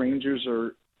fact that the Rangers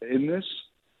are in this,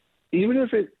 even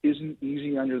if it isn't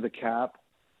easy under the cap,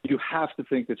 you have to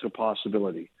think it's a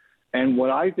possibility. And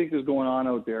what I think is going on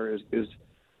out there is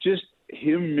just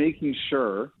him making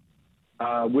sure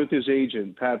with his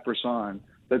agent, Pat Brisson,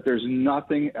 that there's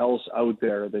nothing else out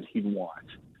there that he'd want.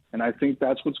 And I think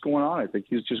that's what's going on. I think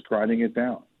he's just grinding it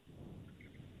down.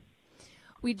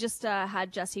 We just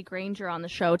had Jesse Granger on the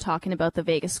show talking about the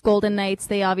Vegas Golden Knights.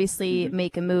 They obviously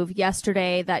make a move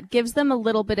yesterday that gives them a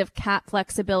little bit of cap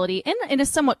flexibility in a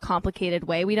somewhat complicated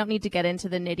way. We don't need to get into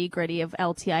the nitty-gritty of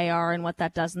LTIR and what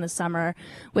that does in the summer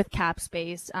with cap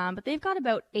space. But they've got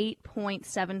about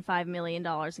 $8.75 million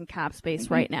in cap space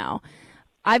right now.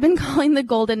 I've been calling the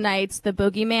Golden Knights the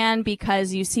boogeyman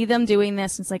because you see them doing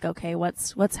this and it's like, okay,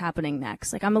 what's happening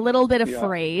next? Like, I'm a little bit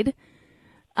afraid.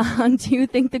 Do you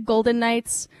think the Golden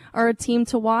Knights are a team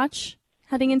to watch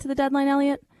heading into the deadline,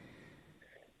 Elliot?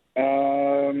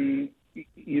 I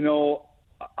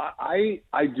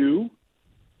do.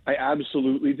 I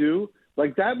absolutely do.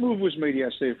 Like, that move was made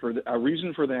yesterday for a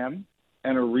reason for them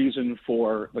and a reason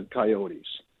for the Coyotes.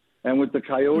 And with the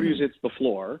Coyotes, it's the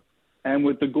floor. And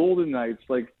with the Golden Knights,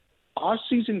 like,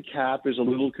 off-season cap is a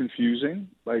little confusing,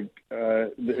 like,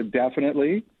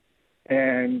 definitely.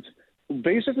 And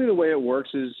basically the way it works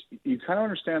is you kind of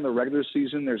understand the regular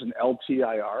season, there's an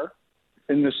LTIR.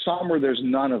 In the summer, there's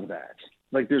none of that.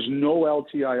 Like, there's no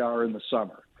LTIR in the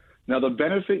summer. Now, the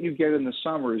benefit you get in the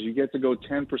summer is you get to go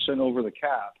 10% over the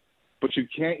cap, but you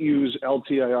can't use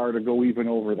LTIR to go even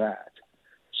over that.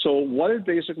 So what it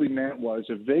basically meant was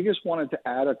if Vegas wanted to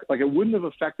add it wouldn't have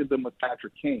affected them with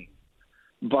Patrick Kane.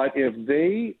 But if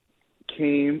they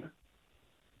came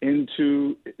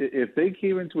into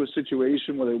a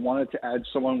situation where they wanted to add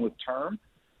someone with term,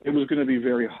 it was going to be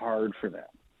very hard for them.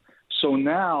 So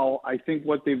now I think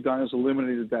what they've done is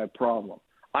eliminated that problem.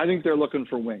 I think they're looking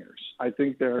for wingers. I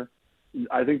think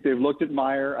they've looked at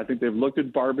Meyer. I think they've looked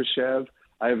at Barbashev.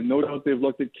 I have no doubt they've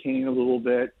looked at Kane a little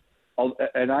bit.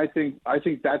 And I think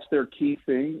that's their key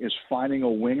thing, is finding a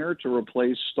winger to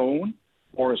replace Stone,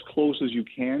 or as close as you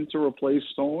can to replace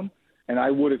Stone. And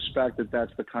I would expect that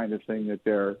that's the kind of thing that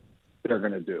they're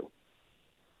going to do.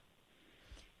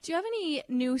 Do you have any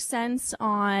new sense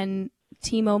on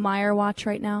Timo Meier watch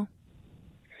right now?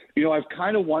 I've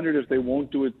kind of wondered if they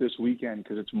won't do it this weekend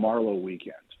because it's Marleau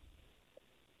weekend.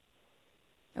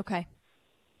 Okay.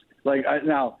 Like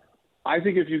now, I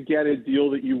think if you get a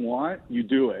deal that you want, you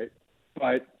do it.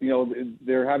 But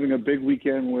they're having a big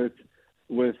weekend with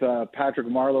Patrick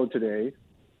Marleau today,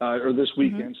 or this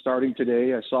weekend, starting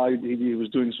today. I saw he was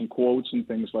doing some quotes and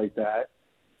things like that.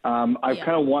 I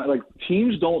kind of want, like,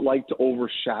 teams don't like to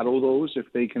overshadow those if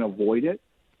they can avoid it.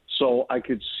 So I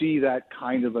could see that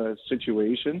kind of a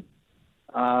situation.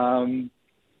 I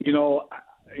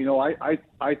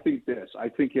think this. I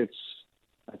think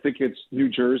it's New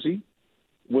Jersey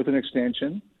with an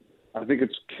extension. I think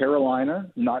it's Carolina,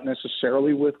 not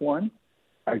necessarily with one.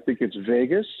 I think it's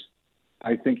Vegas.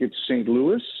 I think it's St.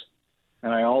 Louis.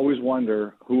 And I always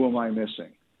wonder, who am I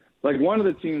missing? Like, one of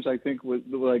the teams I think was,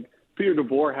 like, Peter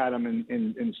DeBoer had him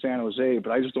in San Jose,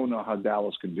 but I just don't know how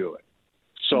Dallas can do it.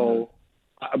 So,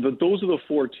 but those are the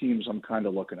four teams I'm kind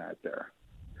of looking at there.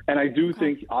 And I do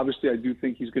think, obviously,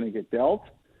 he's going to get dealt.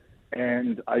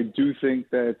 And I do think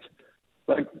that,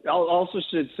 like, I'll also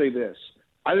say this.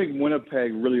 I think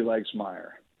Winnipeg really likes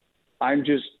Meyer. I'm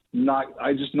just not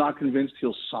convinced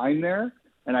he'll sign there.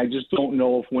 And I just don't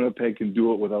know if Winnipeg can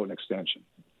do it without an extension.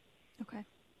 Okay.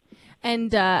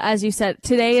 And as you said,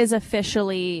 today is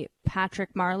officially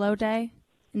Patrick Marleau Day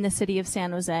in the city of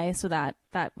San Jose. So that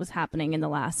was happening in the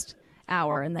last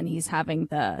hour. And then he's having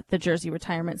the jersey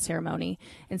retirement ceremony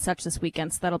and such this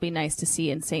weekend. So that'll be nice to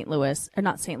see in San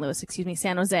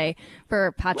Jose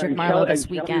for Patrick Marleau this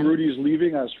weekend. Kelly Rudy's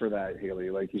leaving us for that,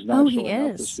 Haley. Like, he's not showing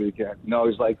up this weekend. No,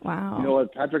 he's like, wow. You know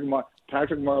what, Patrick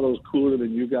Marleau's cooler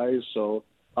than you guys, so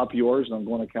up yours, and I'm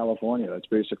going to California. That's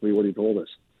basically what he told us.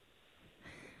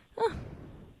 I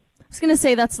was going to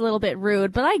say that's a little bit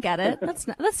rude, but I get it. That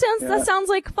sounds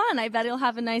like fun. I bet he'll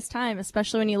have a nice time,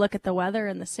 especially when you look at the weather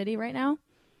in the city right now.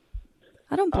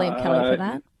 I don't blame Kelly for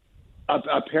that.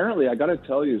 Apparently, I got to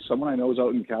tell you, someone I know is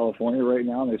out in California right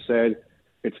now, and they said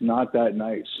it's not that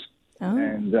nice. Oh.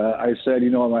 And I said,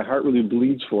 my heart really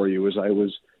bleeds for you as I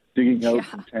was digging out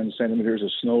 10 centimeters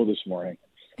of snow this morning.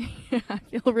 Yeah, I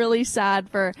feel really sad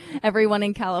for everyone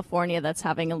in California that's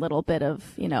having a little bit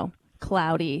of,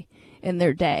 cloudy in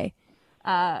their day.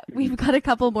 We've got a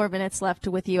couple more minutes left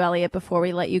with you, Elliot, before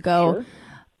we let you go. Sure.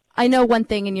 I know one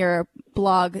thing in your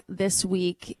blog this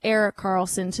week, Erik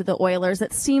Karlsson to the Oilers,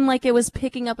 that seemed like it was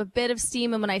picking up a bit of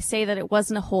steam. And when I say that, it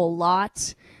wasn't a whole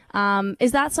lot.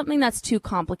 Is that something that's too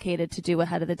complicated to do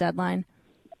ahead of the deadline?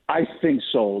 I think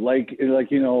so. I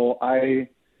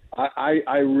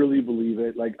really believe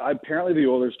it. Like, apparently the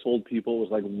Oilers told people it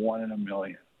was like 1 in a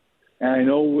million. And I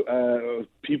know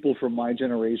people from my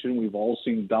generation, we've all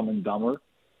seen Dumb and Dumber,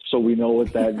 so we know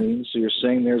what that means. So you're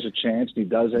saying there's a chance, and he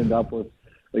does end up with,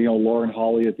 Lauren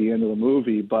Holly at the end of the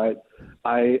movie. But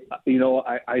I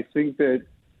think that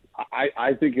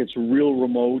I think it's real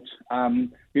remote.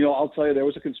 I'll tell you, there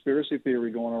was a conspiracy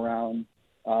theory going around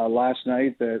last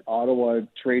night that Ottawa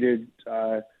traded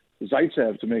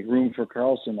Zaitsev to make room for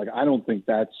Karlsson. Like, I don't think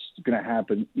that's going to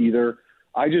happen either.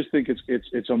 I just think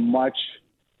it's a much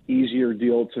easier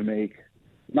deal to make.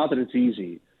 Not that it's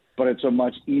easy, but it's a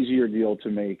much easier deal to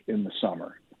make in the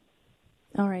summer.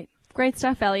 All right. Great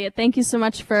stuff, Elliot. Thank you so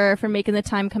much for making the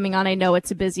time coming on. I know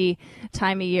it's a busy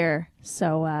time of year,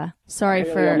 so sorry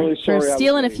for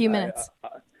stealing a few minutes.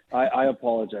 I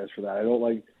apologize for that.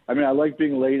 I like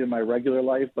being late in my regular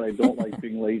life, but I don't like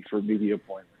being late for media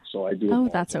appointments. So I do. Oh,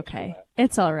 that's okay.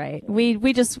 It's all right.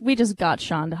 We just got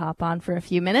Sean to hop on for a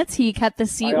few minutes. He kept the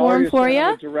seat warm for you.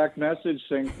 I sent a direct message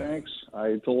saying thanks.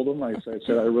 I told him. I said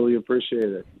I really appreciate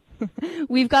it.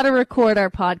 We've got to record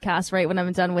our podcast right when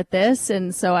I'm done with this,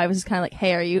 and so I was just kind of like,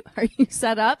 "Hey, are you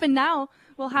set up?" And now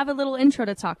we'll have a little intro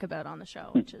to talk about on the show,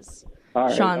 which is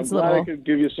Sean's I'm glad little. I could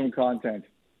give you some content.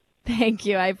 Thank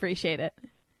you. I appreciate it.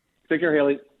 Take care,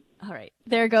 Haley. All right.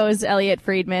 There goes Elliot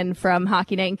Friedman from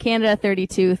Hockey Night in Canada,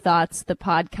 32 Thoughts, the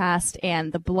podcast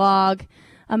and the blog,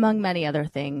 among many other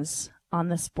things on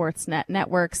the Sportsnet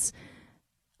networks.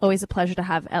 Always a pleasure to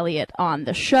have Elliot on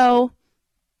the show.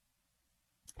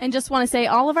 And just want to say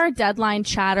all of our deadline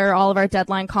chatter, all of our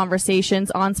deadline conversations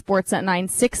on Sportsnet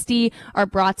 960 are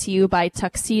brought to you by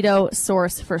Tuxedo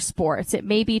Source for Sports. It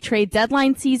may be trade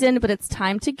deadline season, but it's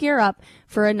time to gear up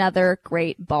for another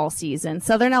great ball season.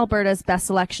 Southern Alberta's best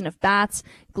selection of bats,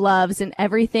 gloves, and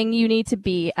everything you need to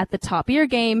be at the top of your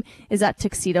game is at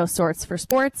Tuxedo Source for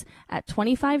Sports at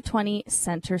 2520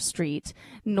 Center Street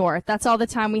North. That's all the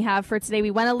time we have for today.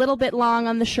 We went a little bit long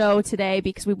on the show today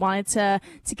because we wanted to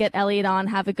get Elliot on,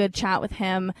 have a good chat with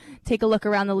him, take a look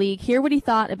around the league, hear what he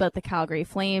thought about the Calgary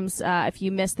Flames. If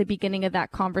you missed the beginning of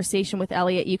that conversation with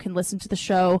Elliot, you can listen to the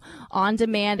show on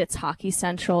demand. It's Hockey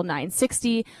Central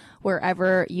 960.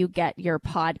 wherever you get your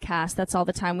podcast. That's all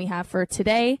the time we have for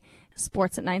today.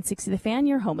 Sports at 960 The Fan,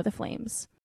 your home of the Flames.